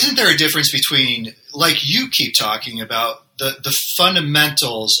 isn't there a difference between, like you keep talking about, the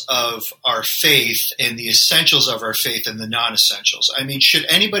fundamentals of our faith and the essentials of our faith and the non-essentials? I mean, should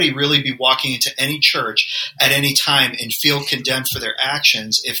anybody really be walking into any church at any time and feel condemned for their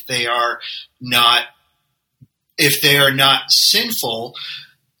actions if they are not sinful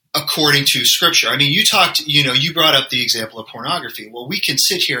according to Scripture? I mean, you brought up the example of pornography. Well, we can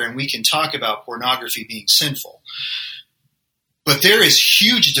sit here and we can talk about pornography being sinful. But there is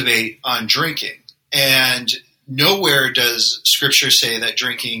huge debate on drinking, and nowhere does Scripture say that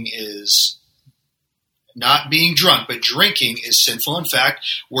drinking is not being drunk, but drinking is sinful. In fact,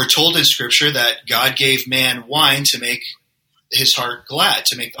 we're told in Scripture that God gave man wine to make his heart glad,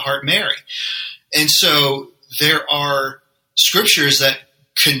 to make the heart merry. And so there are Scriptures that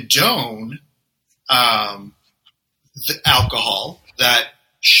condone the alcohol, that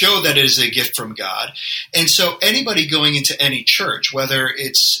show that it is a gift from God. And so anybody going into any church, whether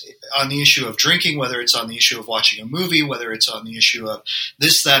it's on the issue of drinking, whether it's on the issue of watching a movie, whether it's on the issue of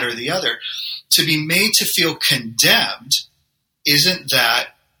this, that, or the other, to be made to feel condemned, isn't that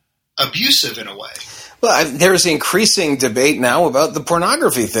abusive in a way? Well, there's increasing debate now about the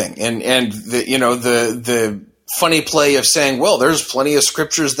pornography thing, and the funny play of saying, well, there's plenty of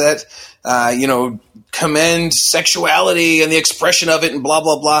scriptures that commend sexuality and the expression of it and blah,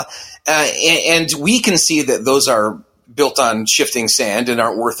 blah, blah. And we can see that those are built on shifting sand and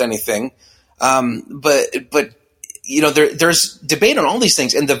aren't worth anything. But there's debate on all these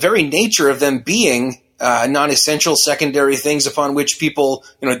things, and the very nature of them being non-essential secondary things upon which people,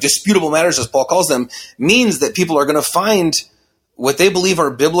 disputable matters, as Paul calls them, means that people are going to find what they believe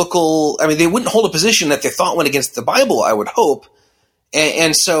are biblical. I mean, they wouldn't hold a position that they thought went against the Bible, I would hope.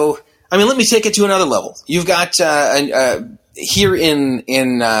 And so, I mean, let me take it to another level. You've got here in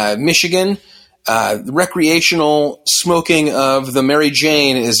Michigan, recreational smoking of the Mary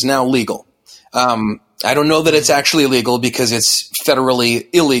Jane is now legal. I don't know that it's actually legal because it's federally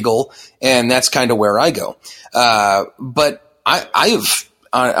illegal, and that's kind of where I go. But I've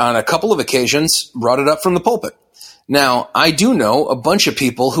on a couple of occasions brought it up from the pulpit. Now, I do know a bunch of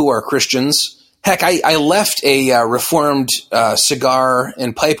people who are Christians. Heck, I left a Reformed cigar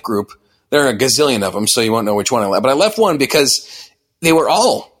and pipe group. There are a gazillion of them, so you won't know which one I left. But I left one because they were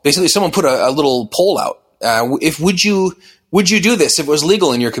all basically. Someone put a little poll out. Would you do this if it was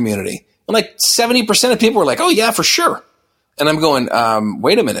legal in your community? And like 70% of people were like, "Oh yeah, for sure." And I'm going,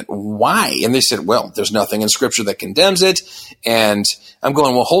 "Wait a minute, why?" And they said, "Well, there's nothing in Scripture that condemns it." And I'm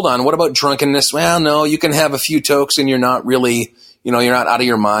going, "Well, hold on. What about drunkenness?" Well, no, you can have a few tokes, and you're not really. You're not out of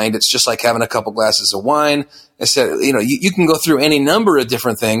your mind. It's just like having a couple glasses of wine. I said, you can go through any number of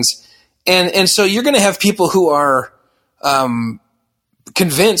different things. And so you're going to have people who are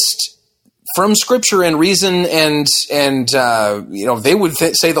convinced from Scripture and reason and they would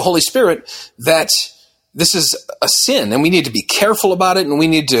say the Holy Spirit that this is a sin and we need to be careful about it, and we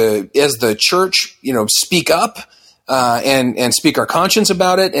need to, as the church, speak up and speak our conscience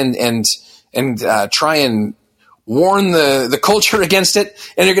about it and try and warn the culture against it.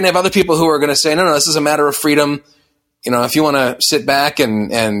 And you're going to have other people who are going to say, no, this is a matter of freedom. If you want to sit back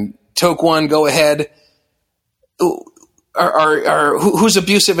and toke one, go ahead. Who's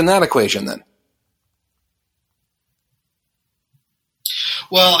abusive in that equation then?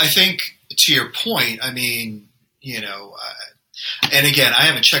 Well, I think to your point, I mean, And again, I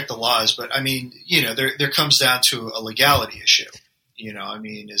haven't checked the laws, but I mean, there comes down to a legality issue. I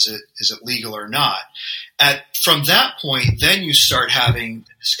mean, is it legal or not? From that point, then you start having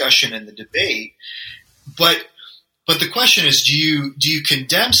the discussion and the debate. But the question is, do you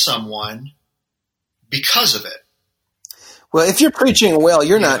condemn someone because of it? Well, if you're preaching well,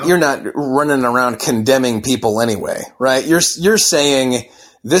 you're not running around condemning people anyway, right? You're saying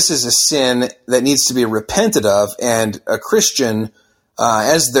this is a sin that needs to be repented of, and a Christian,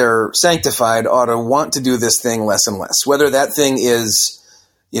 as they're sanctified, ought to want to do this thing less and less. Whether that thing is,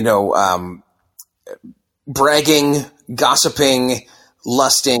 bragging, gossiping,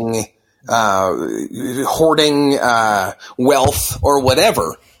 lusting, hoarding wealth, or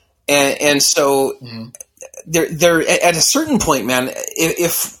whatever, and so there at a certain point, man,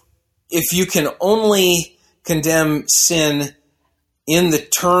 if you can only condemn sin in the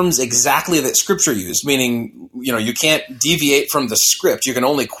terms exactly that Scripture used, meaning, you can't deviate from the script. You can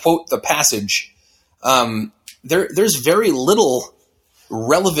only quote the passage. There's very little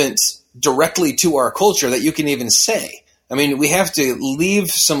relevant directly to our culture that you can even say. I mean, we have to leave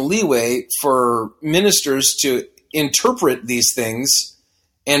some leeway for ministers to interpret these things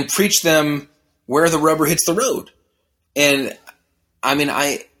and preach them where the rubber hits the road. And I mean,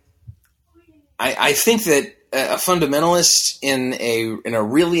 I think that a fundamentalist in a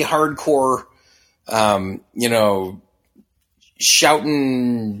really hardcore,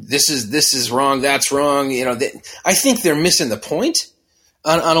 shouting, this is wrong, that's wrong. I think they're missing the point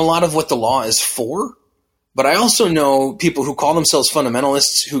on a lot of what the law is for. But I also know people who call themselves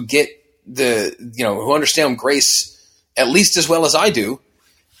fundamentalists who get who understand grace at least as well as I do.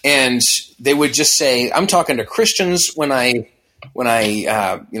 And they would just say, I'm talking to Christians when I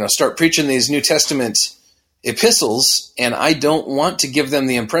start preaching these New Testament epistles, and I don't want to give them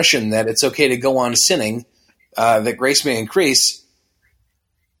the impression that it's okay to go on sinning, that grace may increase.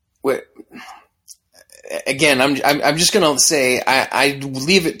 Again, I'm just going to say I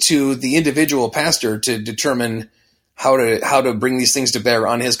leave it to the individual pastor to determine how to bring these things to bear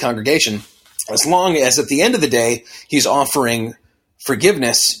on his congregation, as long as at the end of the day he's offering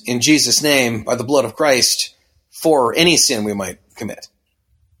forgiveness in Jesus' name by the blood of Christ for any sin we might commit.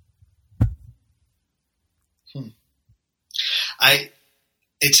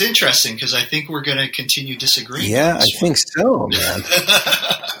 It's interesting because I think we're going to continue disagreeing. Yeah, I think so, man.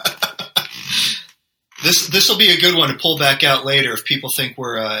 This will be a good one to pull back out later if people think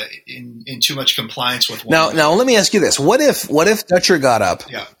we're in too much compliance with one. Now let me ask you this: what if Dutcher got up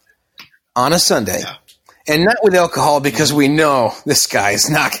on a Sunday, and not with alcohol, because we know this guy is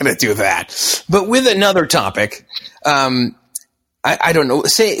not going to do that, but with another topic? I don't know.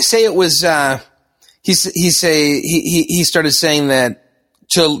 Say it was. He started saying that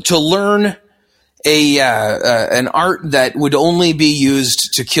to learn an art that would only be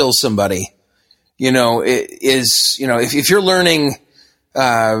used to kill somebody, if you're learning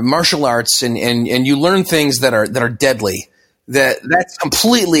martial arts and you learn things that are deadly, that's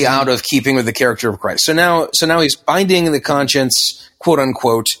completely out of keeping with the character of Christ. So now he's binding the conscience, quote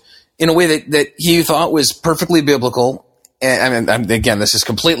unquote, in a way that he thought was perfectly biblical. And I mean, again, this is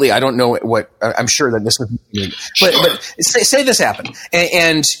completely, I don't know what, I'm sure that this is, but say this happened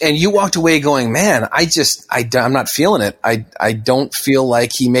and you walked away going, man, I'm not feeling it. I don't feel like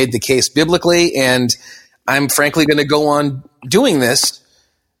he made the case biblically, and I'm frankly going to go on doing this.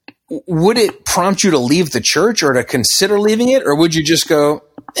 Would it prompt you to leave the church or to consider leaving it? Or would you just go,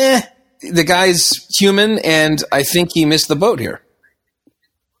 the guy's human and I think he missed the boat here?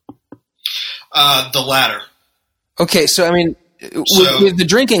 The latter. Okay, so I mean, with the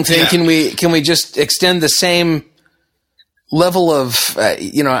drinking thing, can we just extend the same level of,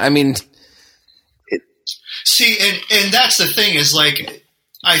 See, and that's the thing is, like,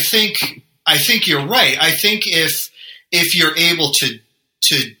 I think you're right. I think if you're able to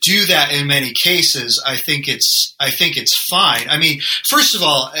do that in many cases, I think it's fine. I mean, first of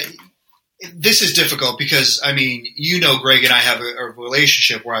all, this is difficult because, I mean, Greg and I have a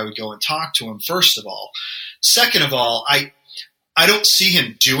relationship where I would go and talk to him, first of all. Second of all, I don't see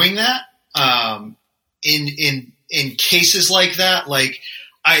him doing that in cases like that.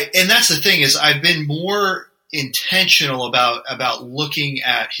 And that's the thing is I've been more intentional about looking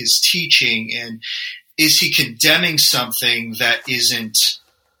at his teaching, and is he condemning something that isn't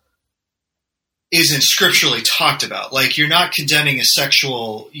scripturally talked about? Like, you're not condemning a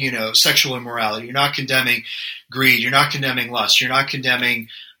sexual immorality. You're not condemning greed. You're not condemning lust. You're not condemning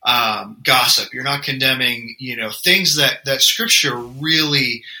gossip. You're not condemning, things that Scripture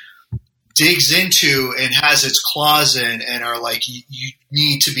really digs into and has its claws in, and are like, you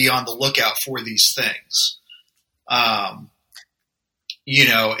need to be on the lookout for these things.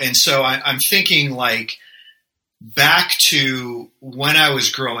 And so I'm thinking like back to when I was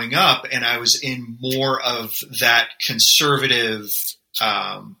growing up and I was in more of that conservative,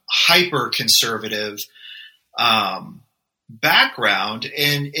 hyper conservative, background.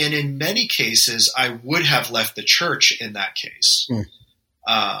 And in many cases, I would have left the church in that case,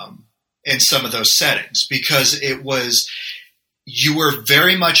 in some of those settings, because you were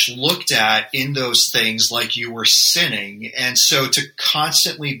very much looked at in those things like you were sinning. And so to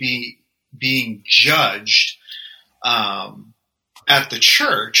constantly be being judged at the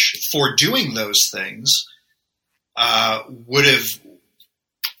church for doing those things would have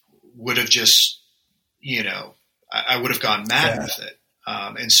just, I would have gone mad with it.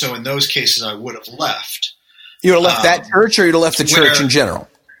 And so in those cases, I would have left. You would have left that church, or you'd have left the church in general?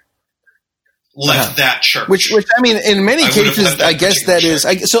 Left that church. Which I mean, in many cases, I guess that is.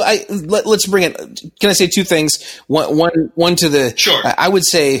 Let's bring it. Can I say two things? One to the. Sure. I would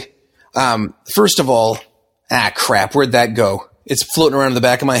say, first of all, crap. Where'd that go? It's floating around in the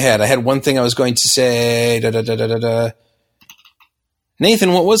back of my head. I had one thing I was going to say.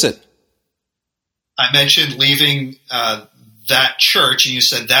 Nathan, what was it? I mentioned leaving that church, and you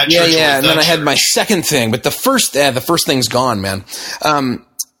said that church. Yeah. And then I had my second thing, but the first thing's gone, man. No,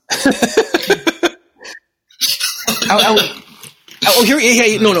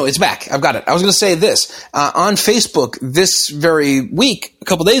 it's back. I've got it. I was going to say this. On Facebook this very week, a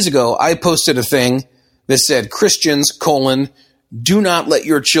couple days ago, I posted a thing that said, Christians, do not let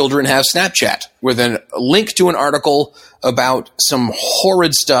your children have Snapchat, with a link to an article about some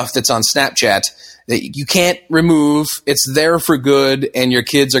horrid stuff that's on Snapchat that you can't remove. It's there for good, and your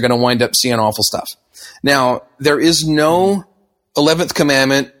kids are going to wind up seeing awful stuff. Now, there is no 11th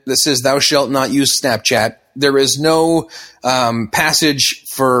commandment that says thou shalt not use Snapchat. There is no passage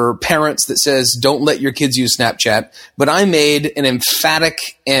for parents that says don't let your kids use Snapchat. But I made an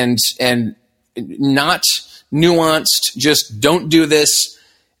emphatic and not nuanced, just don't do this,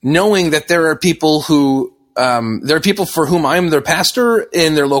 knowing that there are people for whom I'm their pastor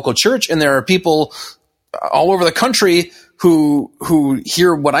in their local church, and there are people all over the country who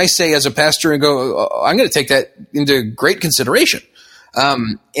hear what I say as a pastor and go, oh, I'm going to take that into great consideration.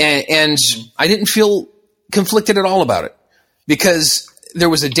 And I didn't feel conflicted at all about it, because there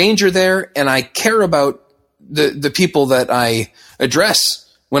was a danger there, and I care about the people that I address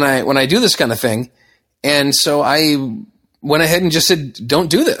when I do this kind of thing. And so I went ahead and just said, don't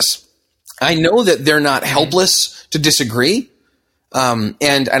do this. I know that they're not helpless to disagree.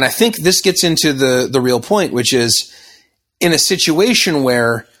 And I think this gets into the real point, which is in a situation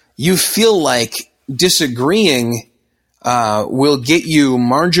where you feel like disagreeing will get you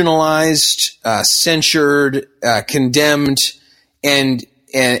marginalized, censured, condemned, and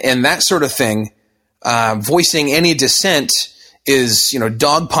that sort of thing. Voicing any dissent is,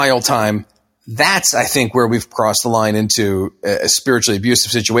 dog pile time. That's, I think, where we've crossed the line into a spiritually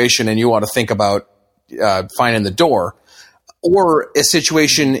abusive situation, and you ought to think about finding the door. Or a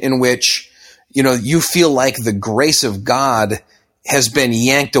situation in which, you feel like the grace of God has been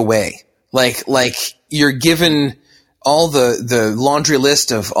yanked away. Like you're given all the laundry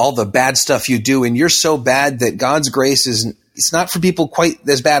list of all the bad stuff you do, and you're so bad that God's grace it's not for people quite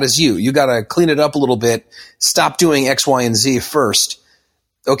as bad as you. You got to clean it up a little bit. Stop doing X, Y, and Z first.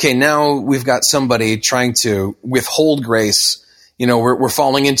 Okay, now we've got somebody trying to withhold grace. We're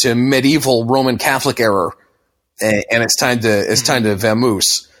falling into medieval Roman Catholic error, and it's time to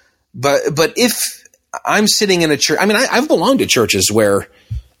vamoose. But if I'm sitting in a church, I mean, I've belonged to churches where,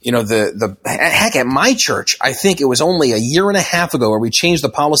 the heck, at my church, I think it was only a year and a half ago where we changed the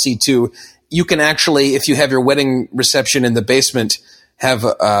policy to, you can actually, if you have your wedding reception in the basement, have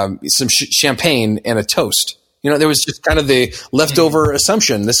some champagne and a toast. There was just kind of the leftover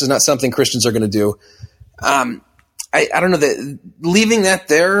assumption. This is not something Christians are going to do. I don't know, that leaving that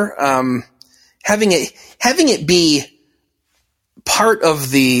there, having it be part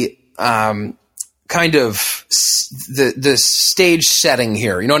of the kind of the stage setting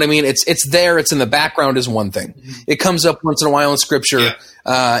here. You know what I mean? It's there. It's in the background is one thing. It comes up once in a while in Scripture,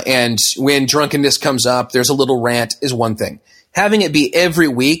 and when drunkenness comes up, there's a little rant is one thing. Having it be every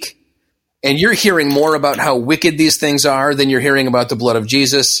week, and you're hearing more about how wicked these things are than you're hearing about the blood of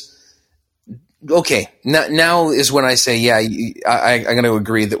Jesus. Okay, now is when I say, I'm going to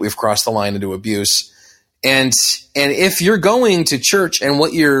agree that we've crossed the line into abuse. And if you're going to church and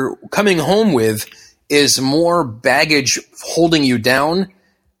what you're coming home with is more baggage holding you down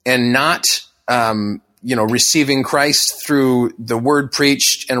and not, receiving Christ through the word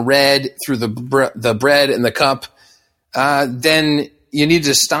preached and read, through the bread and the cup, then you need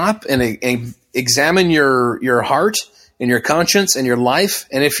to stop and examine your heart in your conscience and your life,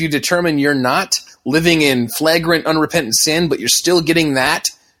 and if you determine you're not living in flagrant, unrepentant sin, but you're still getting that,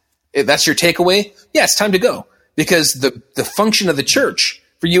 if that's your takeaway, yeah, it's time to go. Because the function of the church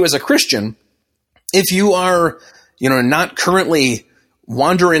for you as a Christian, if you are, not currently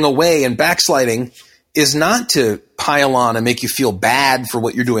wandering away and backsliding, is not to pile on and make you feel bad for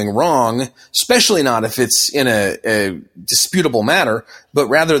what you're doing wrong, especially not if it's in a disputable matter, but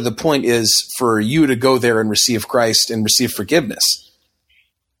rather the point is for you to go there and receive Christ and receive forgiveness.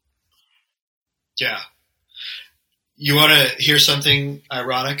 Yeah. You want to hear something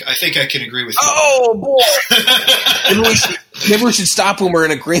ironic? I think I can agree with you. Oh, boy. maybe we should stop when we're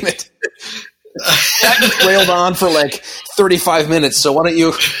in agreement. That just railed on for like 35 minutes. So why don't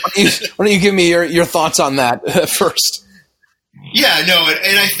you give me your thoughts on that first? Yeah, no,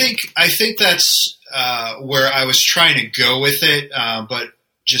 and I think that's where I was trying to go with it, but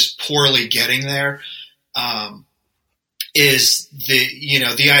just poorly getting there. Is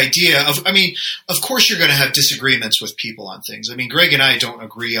the idea of, of course you're going to have disagreements with people on things. Greg and I don't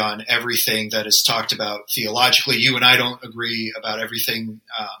agree on everything that is talked about theologically. You and I don't agree about everything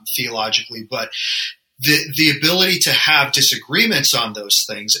theologically, but the ability to have disagreements on those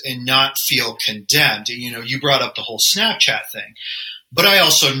things and not feel condemned. You brought up the whole Snapchat thing, but I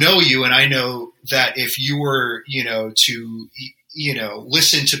also know you, and I know that if you were, to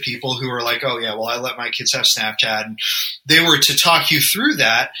listen to people who are like, oh yeah, well, I let my kids have Snapchat, and they were to talk you through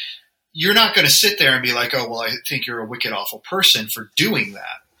that, you're not going to sit there and be like, oh, well, I think you're a wicked, awful person for doing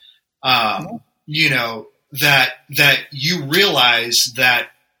that. That you realize that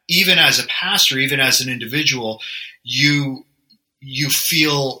even as a pastor, even as an individual, you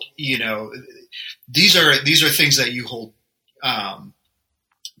feel, these are things that you hold,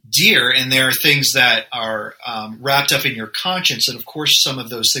 dear, and there are things that are wrapped up in your conscience, and of course some of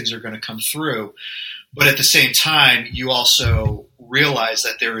those things are going to come through, but at the same time you also realize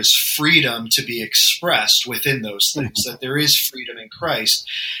that there is freedom to be expressed within those things, that there is freedom in Christ,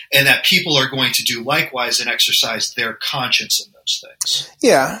 and that people are going to do likewise and exercise their conscience in those things.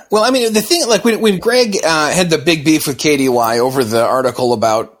 Yeah, well, the thing, like when Greg had the big beef with KDY over the article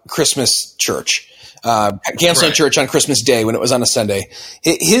about Christmas church, canceling church on Christmas Day when it was on a Sunday.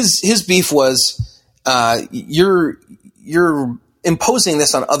 His beef was, you're imposing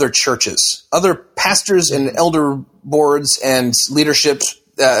this on other churches, other pastors and elder boards and leaderships,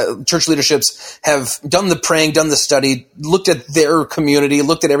 church leaderships have done the praying, done the study, looked at their community,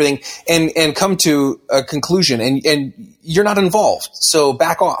 looked at everything, and come to a conclusion, and you're not involved. So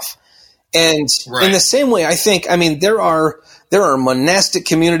back off. And in the same way, I think, there are monastic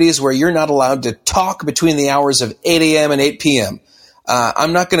communities where you're not allowed to talk between the hours of 8 a.m. and 8 p.m.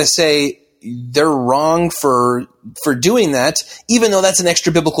 I'm not going to say they're wrong for doing that, even though that's an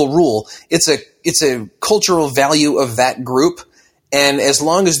extra biblical rule. It's a cultural value of that group. And as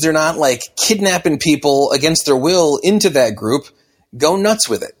long as they're not like kidnapping people against their will into that group, go nuts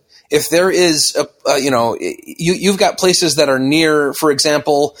with it. If there is you've got places that are near, for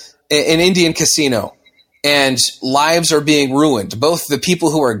example, an Indian casino, and lives are being ruined. Both the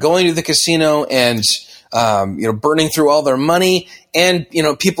people who are going to the casino and burning through all their money, and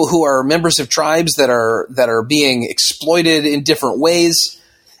people who are members of tribes that are being exploited in different ways.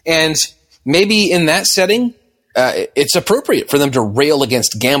 And maybe in that setting, it's appropriate for them to rail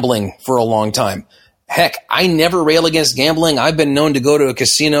against gambling for a long time. Heck, I never rail against gambling. I've been known to go to a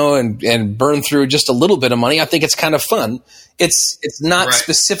casino and burn through just a little bit of money. I think it's kind of fun. It's not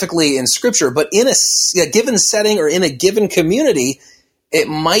specifically in Scripture, but in a given setting or in a given community, it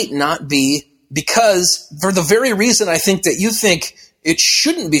might not be, because for the very reason I think that you think it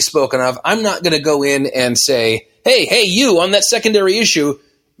shouldn't be spoken of, I'm not going to go in and say, hey, you on that secondary issue,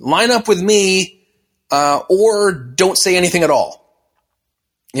 line up with me, or don't say anything at all.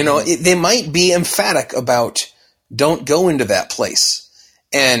 They might be emphatic about don't go into that place.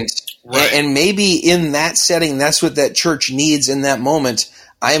 And maybe in that setting, that's what that church needs in that moment.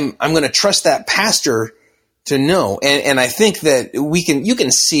 I'm going to trust that pastor to know. And I think that you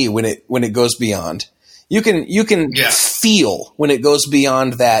can see when it goes beyond. You can feel when it goes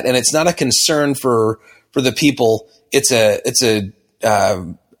beyond that, and it's not a concern for the people. It's a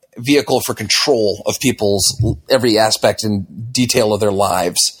vehicle for control of people's every aspect and detail of their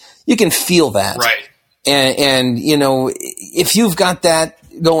lives. You can feel that. Right. And if you've got that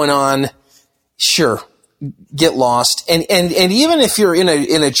going on, sure, get lost. And even if you're in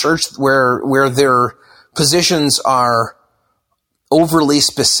a church where their positions are overly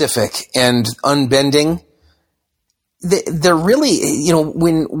specific and unbending, they're really,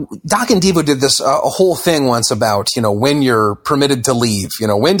 when Doc and Devo did this a whole thing once about, when you're permitted to leave,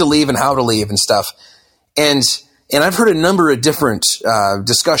 when to leave and how to leave and stuff. And And I've heard a number of different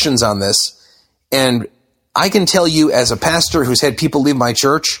discussions on this. And I can tell you, as a pastor who's had people leave my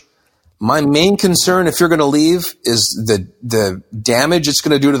church, my main concern, if you're going to leave, is the damage it's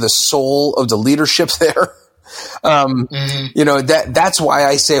going to do to the soul of the leadership there. That's why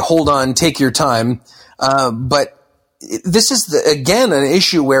I say, hold on, take your time. But this is again an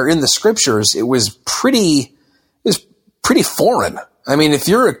issue where in the scriptures it was pretty foreign. I mean, if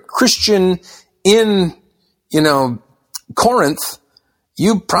you're a Christian in Corinth,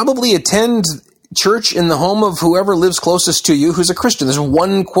 you probably attend church in the home of whoever lives closest to you who's a Christian. There's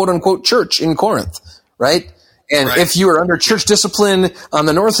one quote unquote church in Corinth, right? And if you are under church discipline on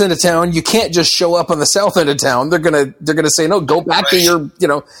the north end of town, you can't just show up on the south end of town. They're gonna say, no, go back to your,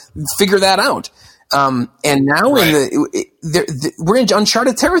 figure that out. And now we're in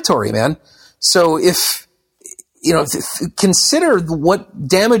uncharted territory, man. So if, consider what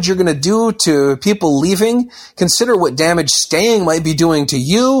damage you're going to do to people leaving, consider what damage staying might be doing to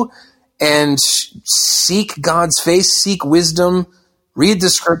you, and seek God's face, seek wisdom, read the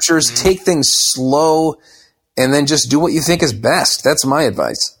scriptures, take things slow, and then just do what you think is best. That's my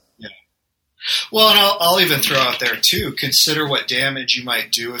advice. Yeah. Well, and I'll even throw out there too, consider what damage you might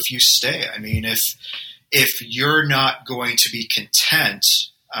do if you stay. I mean, if you're not going to be content,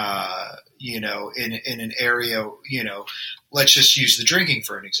 in an area, let's just use the drinking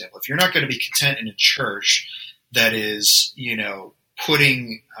for an example. If you're not going to be content in a church that is,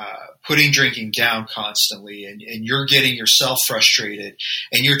 putting drinking down constantly, and you're getting yourself frustrated,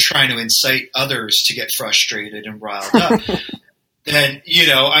 and you're trying to incite others to get frustrated and riled up, then,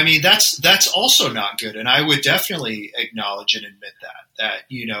 that's also not good. And I would definitely acknowledge and admit that,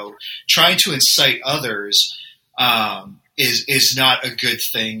 trying to incite others, is not a good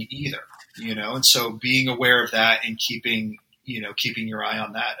thing either, and so being aware of that and keeping your eye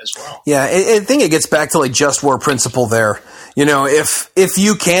on that as well. Yeah. I think it gets back to like just war principle there. If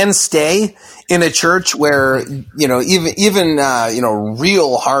you can stay in a church where, even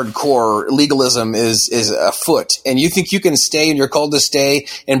real hardcore legalism is afoot, and you think you can stay and you're called to stay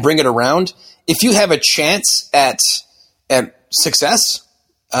and bring it around, if you have a chance at success,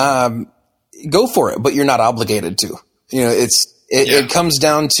 go for it, but you're not obligated to. It comes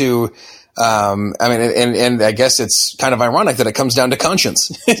down to, and I guess it's kind of ironic that it comes down to conscience.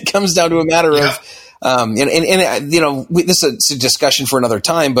 It comes down to a matter of, this is a discussion for another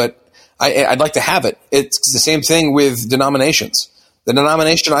time, but I'd like to have it. It's the same thing with denominations. The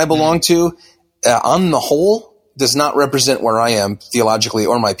denomination I belong to, on the whole, does not represent where I am theologically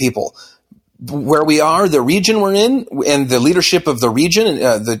or my people. Where we are, the region we're in, and the leadership of the region,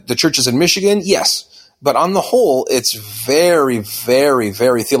 the churches in Michigan, yes. But on the whole, it's very, very,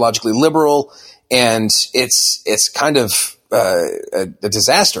 very theologically liberal, and it's kind of a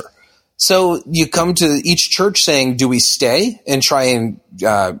disaster. So you come to each church saying, do we stay and try and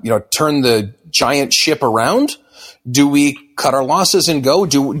turn the giant ship around? Do we cut our losses and go?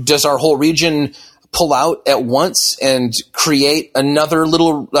 Does our whole region pull out at once and create another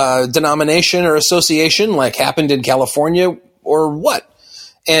little denomination or association like happened in California, or what?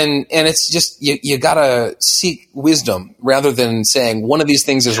 And it's just, you gotta seek wisdom rather than saying one of these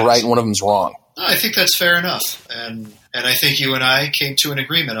things is right and one of them's wrong. I think that's fair enough. And I think you and I came to an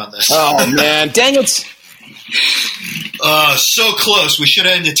agreement on this. Oh man, dang it. So close. We should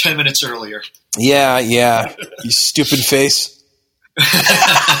have ended 10 minutes earlier. Yeah. You stupid face.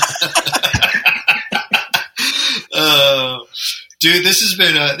 Dude, this has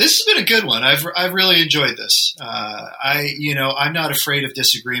been a good one. I've really enjoyed this. I'm not afraid of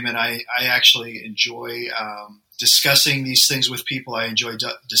disagreement. I actually enjoy discussing these things with people. I enjoy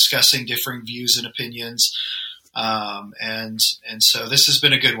discussing differing views and opinions. And so this has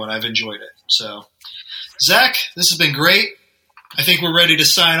been a good one. I've enjoyed it. So, Zach, this has been great. I think we're ready to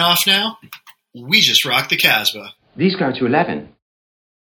sign off now. We just rocked the Casbah. Please go to 11.